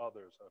what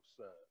others have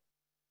said.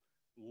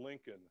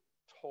 Lincoln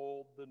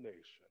told the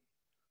nation,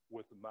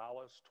 with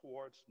malice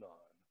towards none,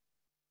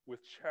 with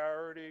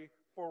charity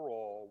for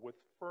all, with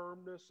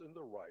firmness in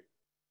the right,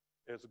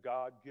 as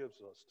God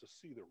gives us to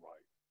see the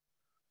right.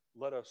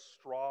 Let us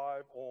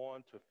strive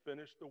on to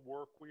finish the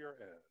work we are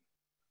in,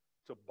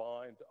 to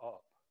bind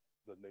up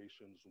the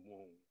nation's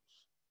wounds.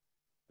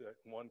 That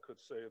one could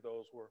say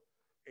those were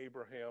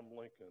Abraham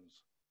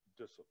Lincoln's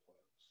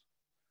disciplines.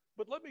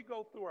 But let me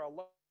go through our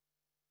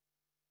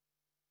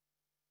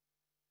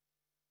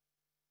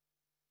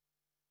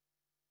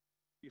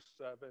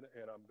 7,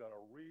 and I'm going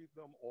to read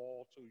them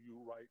all to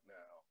you right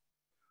now.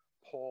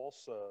 Paul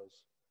says,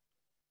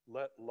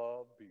 let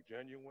love be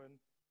genuine,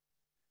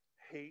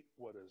 hate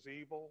what is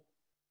evil,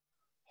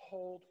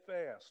 hold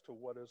fast to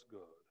what is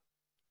good,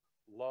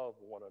 love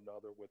one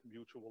another with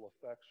mutual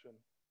affection,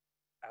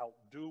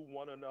 outdo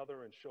one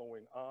another in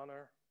showing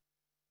honor,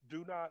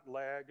 do not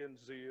lag in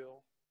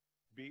zeal,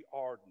 be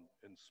ardent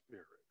in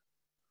spirit,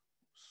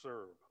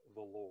 serve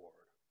the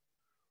Lord,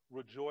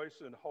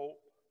 rejoice in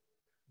hope,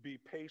 be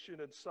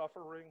patient in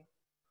suffering,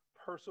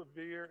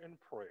 persevere in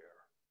prayer,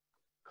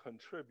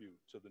 contribute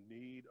to the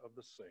need of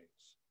the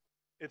saints,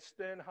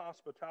 extend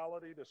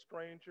hospitality to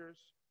strangers,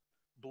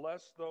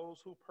 bless those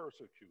who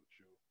persecute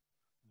you,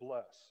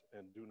 bless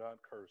and do not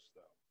curse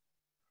them,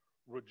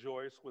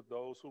 rejoice with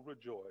those who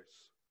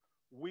rejoice,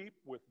 weep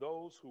with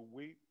those who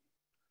weep,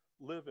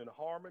 live in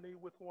harmony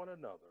with one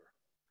another,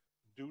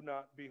 do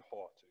not be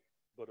haughty,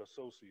 but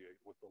associate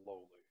with the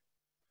lowly.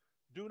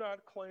 Do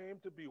not claim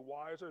to be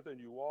wiser than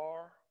you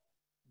are.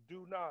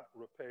 Do not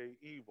repay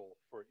evil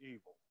for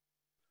evil,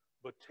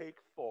 but take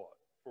thought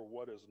for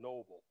what is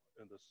noble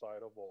in the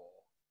sight of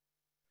all.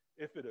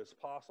 If it is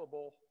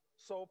possible,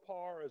 so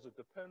far as it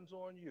depends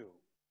on you,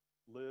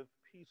 live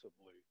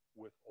peaceably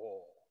with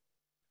all.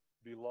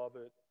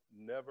 Beloved,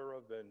 never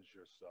avenge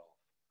yourself.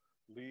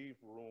 Leave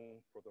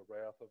room for the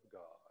wrath of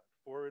God,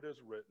 for it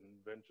is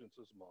written, vengeance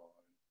is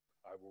mine,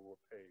 I will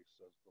repay,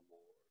 says the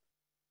Lord.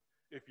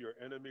 If your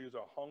enemies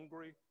are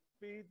hungry,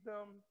 feed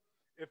them.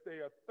 If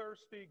they are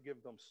thirsty,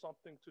 give them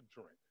something to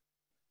drink.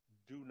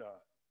 Do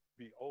not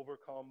be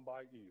overcome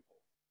by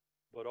evil,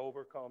 but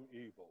overcome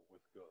evil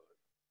with good.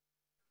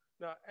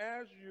 Now,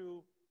 as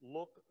you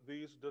look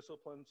these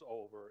disciplines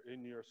over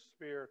in your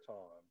spare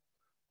time,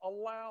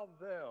 allow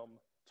them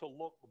to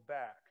look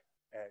back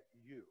at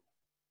you.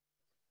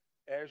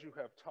 As you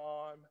have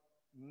time,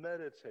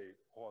 meditate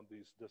on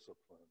these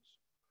disciplines.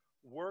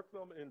 Work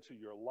them into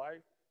your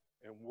life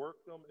and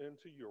work them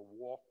into your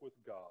walk with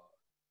God.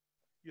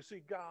 You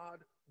see,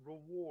 God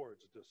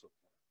rewards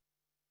discipline.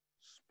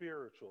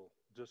 Spiritual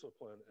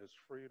discipline is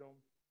freedom.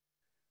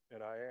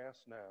 And I ask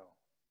now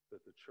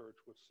that the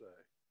church would say,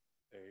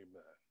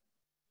 amen.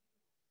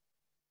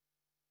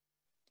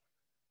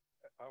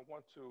 I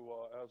want to,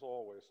 as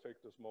always, take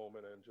this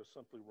moment and just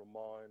simply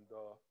remind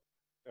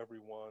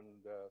everyone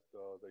that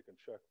they can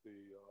check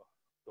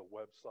the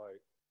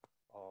website,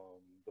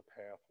 the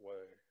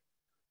pathway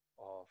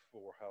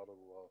for how to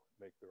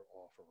make their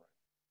offering.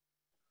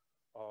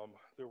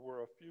 There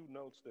were a few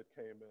notes that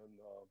came in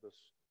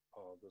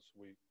this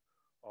week.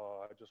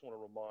 I just want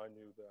to remind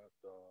you that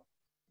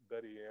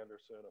Betty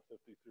Anderson, a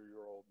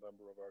 53-year-old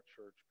member of our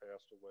church,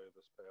 passed away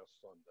this past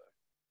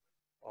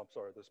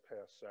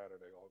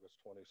Saturday,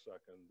 August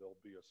 22nd.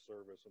 There'll be a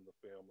service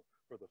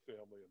for the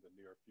family in the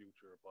near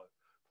future, but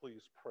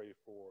please pray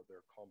for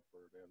their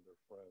comfort and their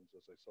friends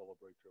as they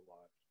celebrate your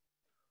lives.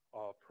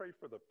 Pray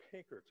for the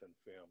Pinkerton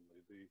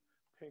family. The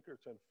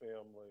Pinkerton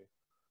family,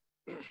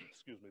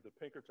 the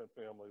Pinkerton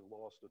family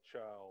lost a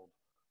child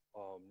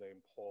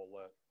named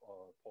Paulette.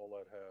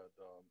 Paulette had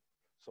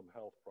some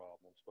health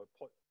problems, but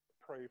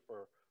pray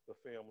for the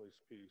family's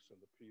peace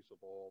and the peace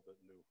of all that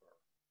knew her.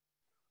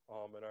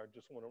 And I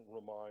just want to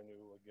remind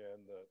you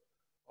again that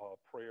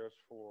prayers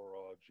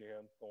for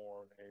Jan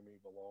Thorne, Amy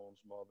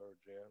Malone's mother.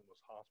 Jan was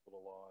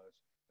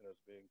hospitalized and is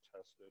being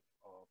tested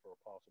for a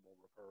possible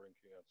recurring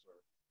cancer.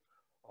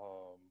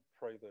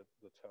 Pray that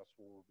the test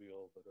will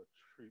reveal that a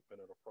treatment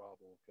of the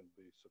problem can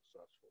be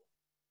successful.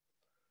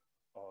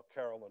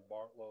 Carolyn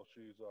Bartlow,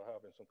 she's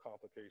having some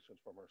complications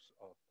from her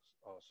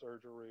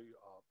surgery.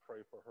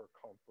 Pray for her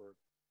comfort.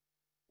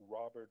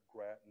 Robert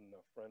Gratton,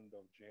 a friend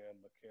of Jan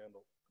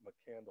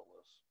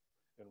McCandless,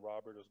 and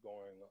Robert is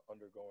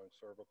undergoing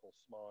cervical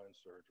spine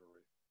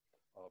surgery.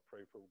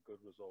 Pray for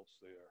good results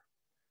there.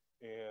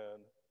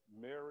 And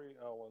Mary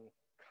Ellen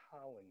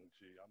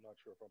Collingy, I'm not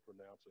sure if I'm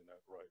pronouncing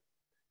that right,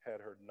 had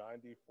her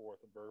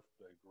 94th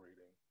birthday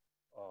greeting.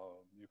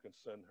 You can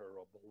send her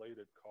a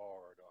belated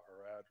card.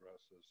 Her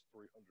address is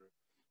 300,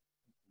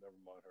 never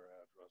mind her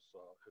address.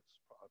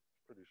 I'm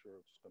pretty sure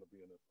it's going to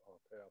be in a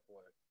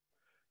pathway.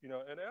 You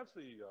know, and as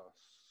the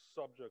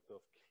subject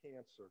of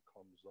cancer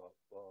comes up,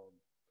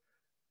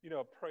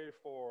 pray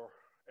for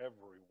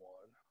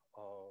everyone.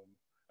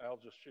 I'll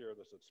just share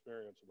this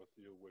experience with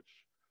you, which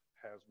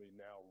has me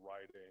now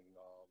writing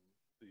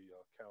the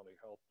county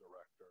health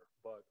director.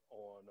 But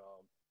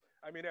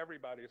I mean,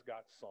 everybody's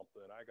got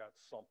something. I got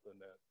something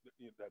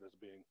that is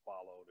being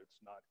followed. It's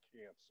not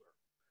cancer.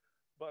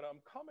 But I'm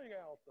coming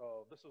out,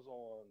 this is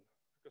on,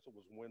 I guess it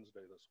was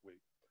Wednesday this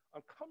week.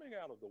 I'm coming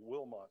out of the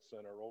Wilmot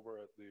Center over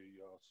at the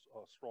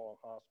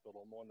Strong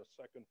Hospital. I'm on the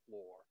second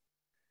floor,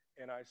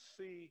 and I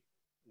see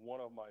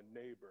one of my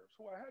neighbors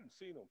who I hadn't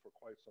seen him for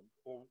quite some,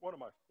 or one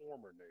of my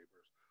former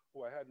neighbors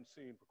who I hadn't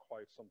seen for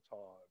quite some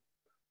time.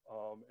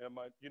 And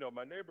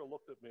my neighbor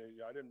looked at me.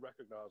 I didn't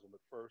recognize him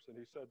at first, and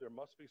he said, "There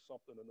must be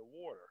something in the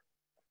water."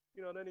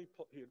 Then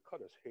he had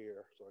cut his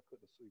hair, so I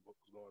couldn't see what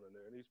was going on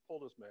there. And he's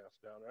pulled his mask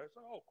down, and I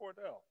said, "Oh,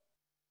 Cordell."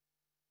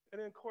 And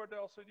then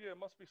Cordell said, "Yeah,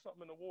 it must be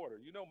something in the water.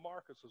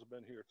 Marcus has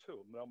been here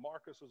too." Now,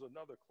 Marcus is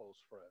another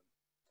close friend.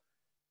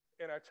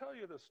 And I tell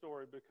you this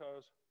story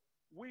because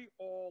we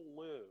all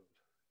lived.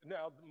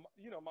 Now,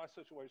 my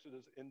situation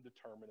is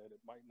indeterminate.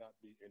 It might not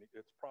be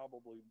it's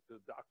probably,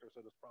 the doctor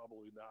said it's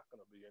probably not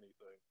going to be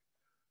anything.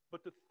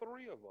 But the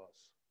three of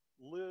us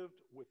lived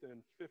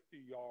within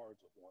 50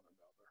 yards of one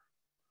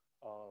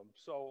another.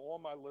 So on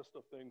my list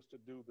of things to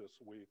do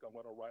this week, I'm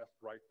going to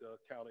write the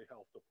county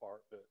health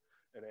department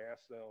and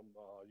ask them,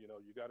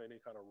 you got any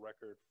kind of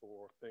record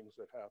for things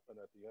that happen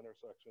at the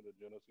intersection of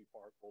Genesee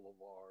Park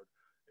Boulevard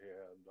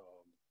and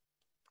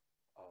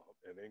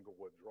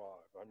Inglewood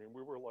Drive. I mean,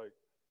 we were like,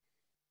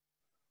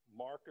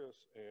 Marcus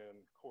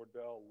and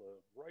Cordell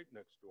lived right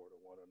next door to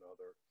one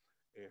another,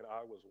 and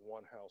I was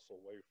one house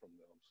away from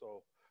them.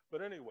 So,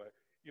 but anyway,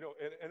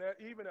 and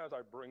even as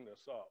I bring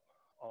this up,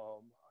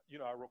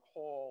 I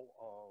recall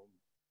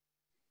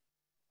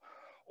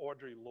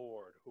Audre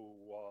Lorde, who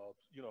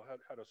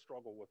had a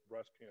struggle with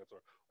breast cancer,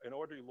 and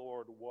Audre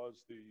Lorde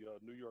was the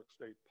New York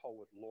State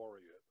Poet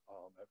Laureate,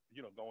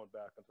 going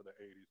back into the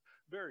 80s.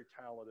 Very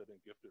talented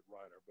and gifted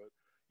writer, but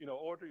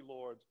Audre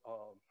Lorde,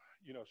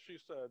 she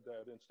said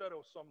that instead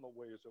of some of the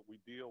ways that we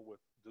deal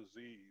with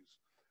disease,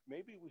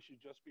 maybe we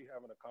should just be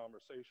having a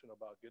conversation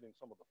about getting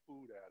some of the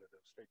food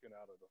additives taken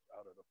out of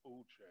the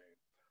food chain.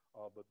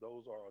 But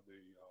those are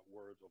the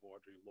words of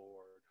Audre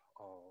Lorde.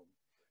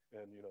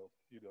 And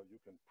you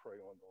can pray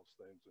on those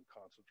things and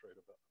concentrate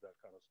about that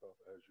kind of stuff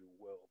as you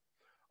will.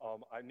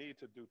 I need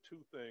to do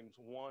two things.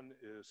 One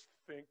is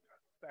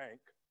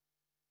thank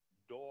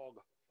Dog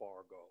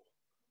Fargo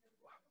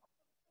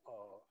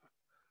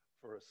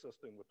for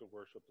assisting with the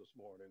worship this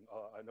morning.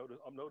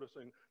 I'm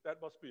noticing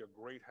that must be a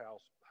great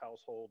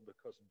household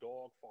because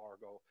Dog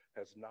Fargo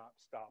has not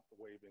stopped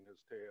waving his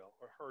tail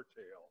or her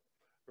tail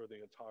for the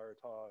entire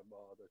time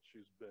that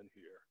she's been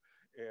here.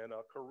 And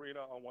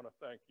Karina, I want to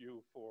thank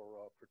you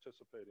for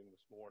participating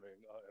this morning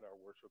in our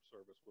worship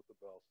service with the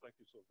bells. Thank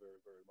you so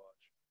very, very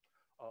much.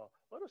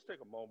 Let us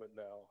take a moment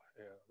now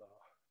and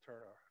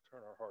turn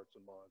our hearts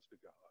and minds to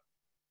God.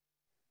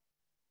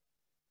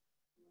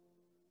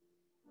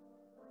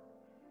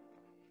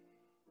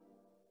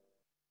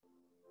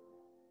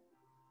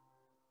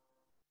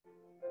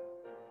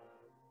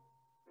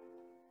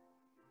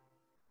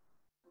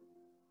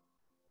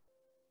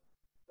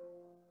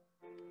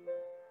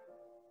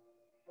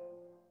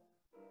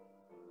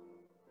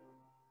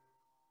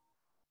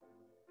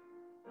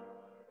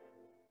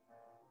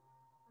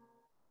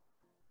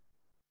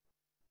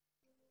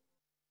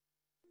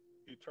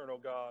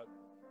 Eternal God,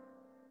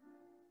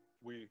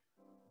 we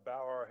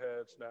bow our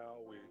heads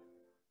now, we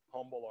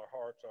humble our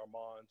hearts, our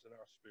minds, and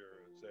our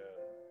spirits, and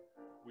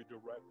we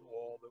direct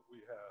all that we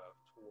have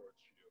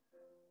towards you.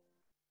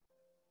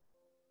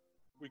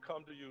 We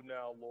come to you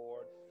now,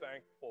 Lord,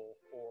 thankful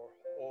for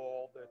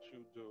all that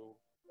you do,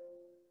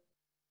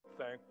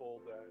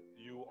 thankful that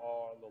you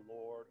are the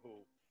Lord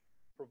who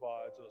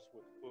provides us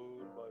with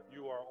food, but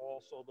you are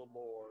also the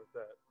Lord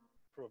that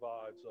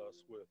provides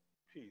us with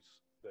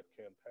peace that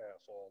can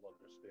pass all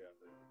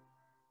understanding.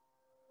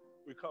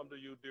 We come to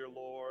you, dear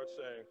Lord,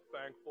 saying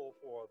thankful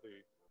for the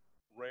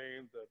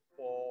rain that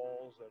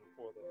falls and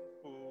for the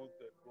food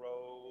that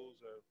grows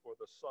and for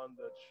the sun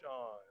that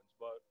shines.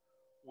 But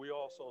we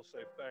also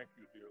say thank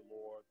you, dear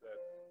Lord, that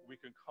we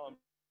can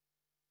come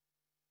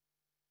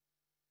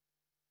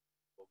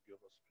to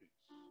give us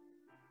peace.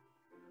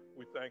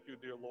 We thank you,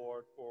 dear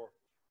Lord, for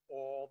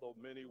all the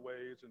many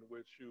ways in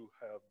which you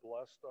have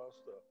blessed us,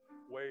 the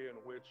way in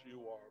which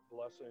you are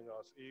blessing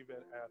us even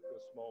at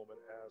this moment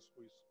as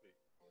we speak,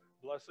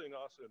 blessing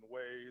us in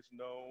ways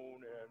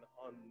known and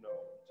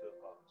unknown to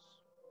us.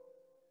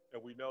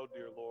 And we know,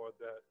 dear Lord,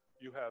 that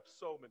you have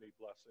so many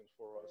blessings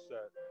for us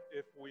that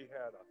if we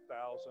had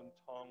 1,000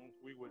 tongues,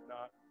 they would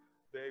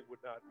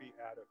not be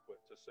adequate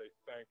to say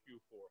thank you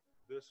for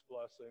this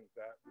blessing,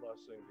 that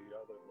blessing, the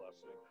other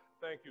blessing.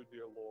 Thank you,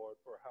 dear Lord,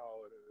 for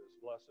how it is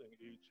blessing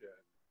each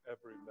and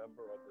every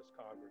member of this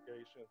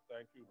congregation.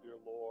 Thank you, dear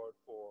Lord,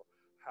 for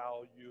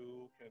how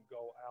you can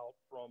go out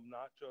from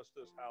not just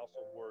this house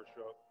of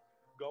worship,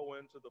 go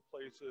into the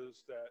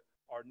places that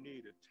are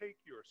needed.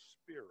 Take your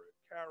spirit,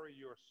 carry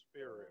your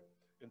spirit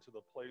into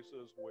the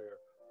places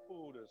where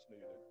food is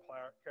needed.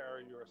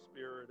 Carry your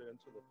spirit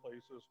into the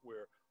places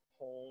where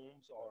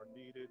homes are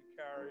needed.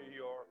 Carry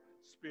your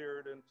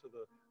spirit into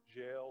the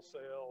jail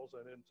cells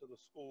and into the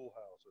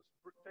schoolhouses.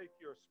 Take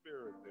your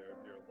spirit there,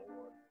 dear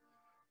Lord.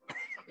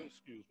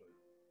 excuse me,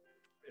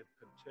 and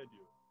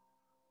continue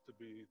to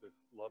be the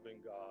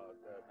loving God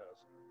that has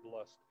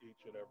blessed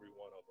each and every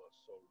one of us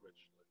so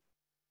richly.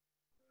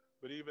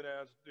 But even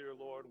as, dear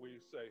Lord, we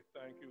say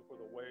thank you for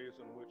the ways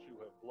in which you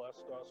have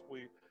blessed us,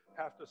 we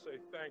have to say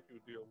thank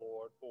you, dear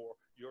Lord, for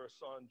your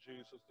Son,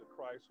 Jesus the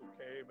Christ, who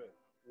came and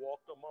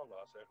walked among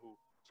us and who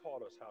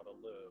taught us how to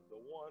live, the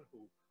one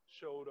who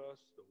showed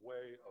us the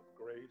way of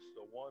grace,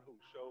 the one who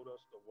showed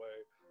us the way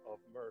of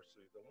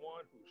mercy, the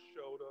one who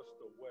showed us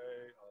the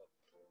way of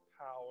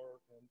power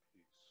and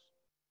peace.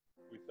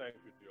 We thank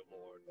you, dear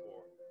Lord,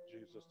 for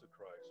Jesus the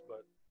Christ.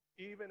 But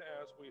even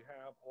as we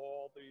have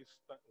all these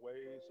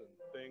ways and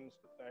things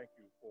to thank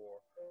you for,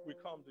 we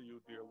come to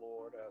you, dear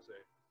Lord, as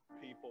a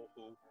people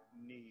who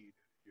need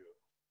you.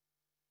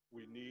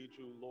 We need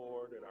you,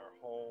 Lord, in our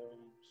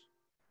homes.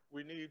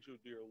 We need you,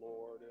 dear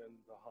Lord, in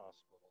the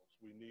hospitals.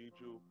 We need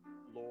you,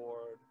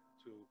 Lord,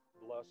 to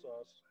bless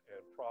us and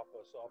prop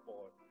us up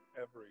on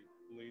every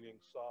leaning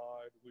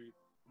side. We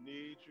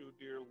need you,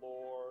 dear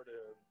Lord,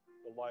 in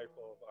the life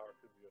of our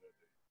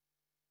community.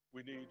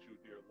 We need you,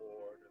 dear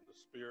Lord, in the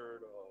spirit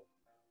of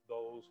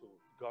those who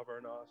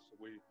govern us.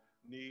 We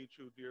need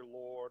you, dear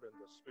Lord, in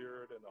the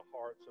spirit and the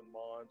hearts and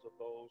minds of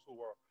those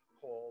who are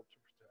called to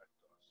protect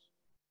us.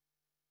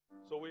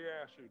 So we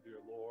ask you,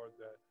 dear Lord,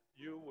 that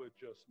you would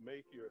just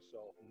make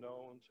yourself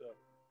known to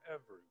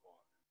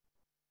everyone.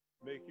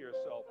 Make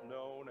yourself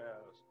known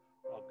as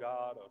a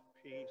God of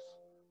peace.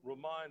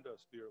 Remind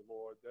us, dear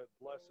Lord, that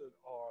blessed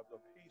are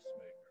the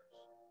peacemakers,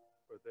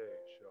 for they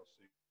shall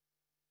see.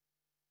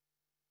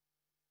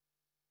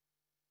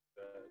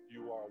 That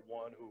you are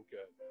one who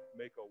can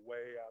make a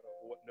way out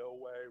of no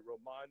way.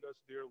 Remind us,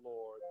 dear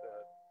Lord,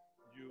 that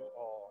you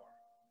are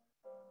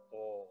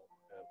all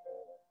and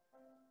all.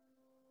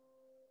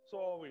 So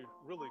all we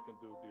really can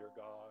do, dear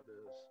God,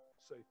 is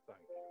say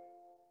thank you.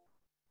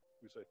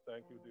 We say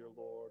thank you, dear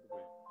Lord. We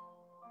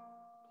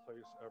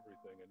place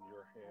everything in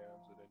your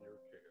hands and in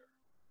your care.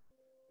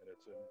 And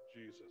it's in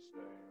Jesus'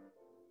 name.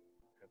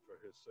 And for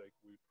his sake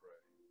we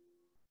pray.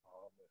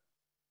 Amen.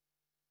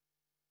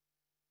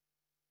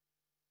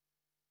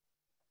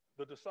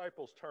 The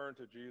disciples turned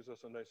to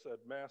Jesus and they said,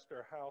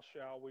 Master, how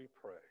shall we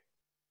pray?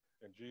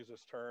 And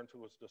Jesus turned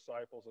to his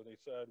disciples and he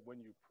said,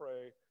 when you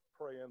pray,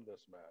 pray in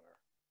this manner.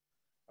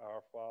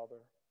 Our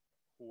Father,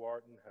 who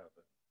art in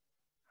heaven,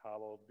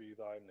 hallowed be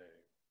thy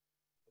name.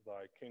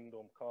 Thy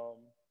kingdom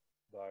come,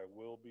 thy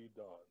will be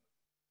done,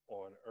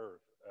 on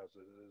earth as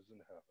it is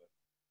in heaven.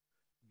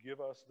 Give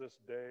us this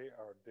day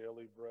our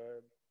daily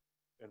bread,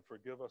 and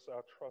forgive us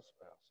our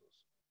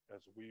trespasses,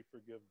 as we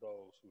forgive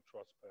those who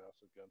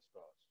trespass against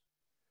us.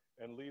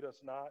 And lead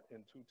us not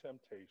into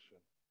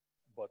temptation,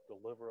 but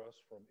deliver us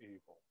from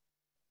evil.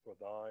 For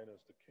thine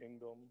is the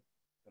kingdom,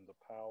 and the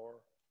power,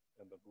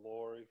 and the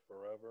glory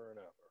forever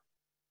and ever.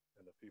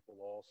 And the people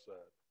all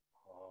said,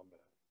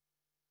 Amen.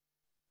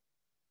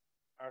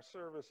 Our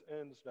service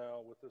ends now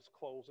with this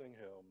closing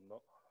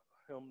hymn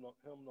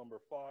number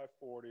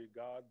 540,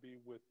 God be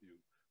with you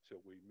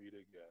till we meet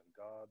again.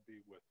 God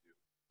be with you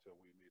till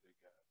we meet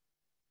again.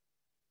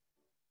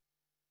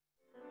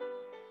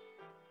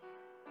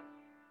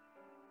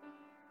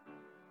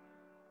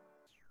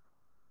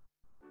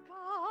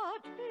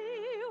 God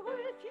be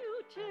with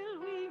you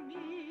till we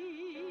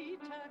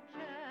meet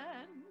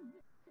again.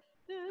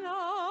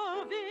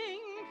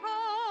 Loving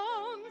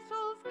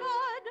counsels,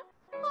 God,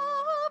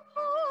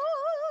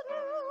 upon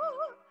you,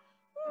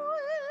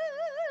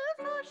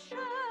 with a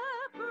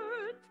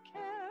shepherd's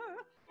care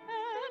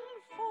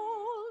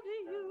enfold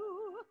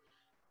you.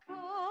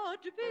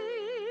 God be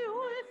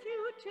with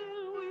you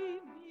till we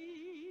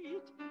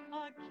meet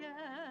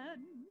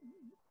again.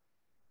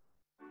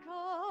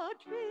 God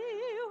be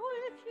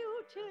with you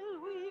till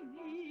we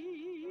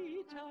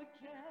meet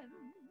again.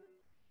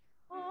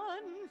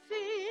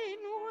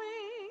 Unseen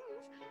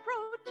wings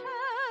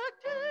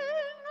protect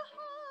and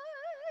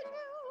hide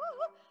you,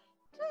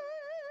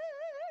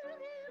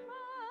 daily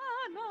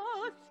manna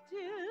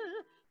still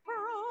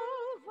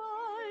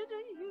provide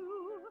you.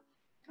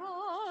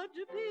 God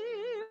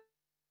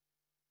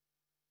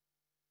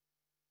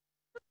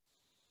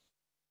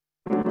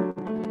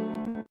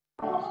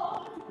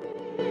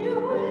be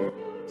with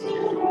you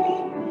till we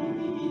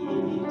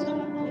meet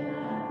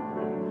again.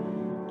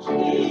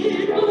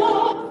 Keep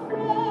love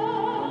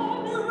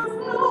banners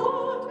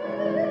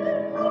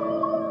floating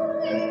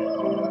o'er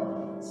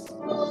you,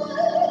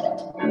 split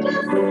the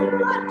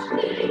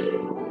stretching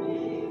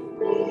reef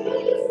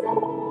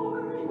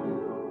before you.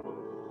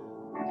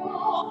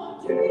 God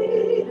be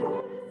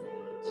with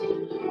you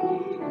till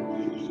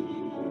we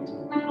meet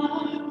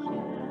again.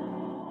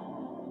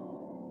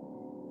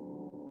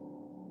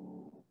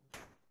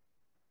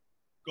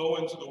 Go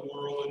into the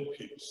world in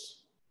peace.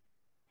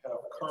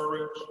 Have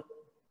courage.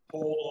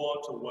 Hold on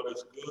to what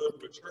is good.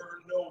 Return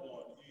no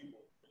one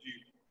evil for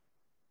evil.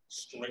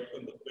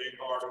 Strengthen the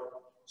faint-hearted.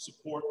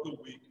 Support the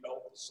weak.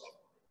 Help the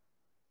suffering.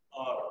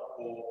 Honor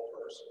all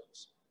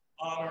persons.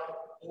 Honor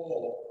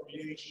all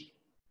creation.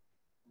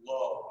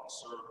 Love and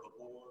serve the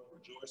Lord,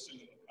 rejoicing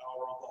in the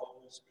power of the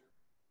Holy Spirit.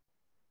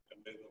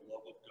 And may the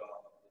love of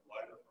God, the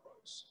light of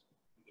Christ,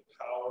 and the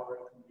power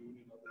and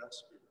communion of that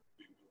Spirit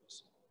be with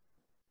us all.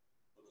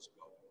 Let us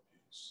go in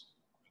peace.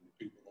 And the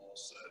people all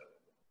said,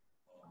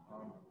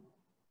 Amen.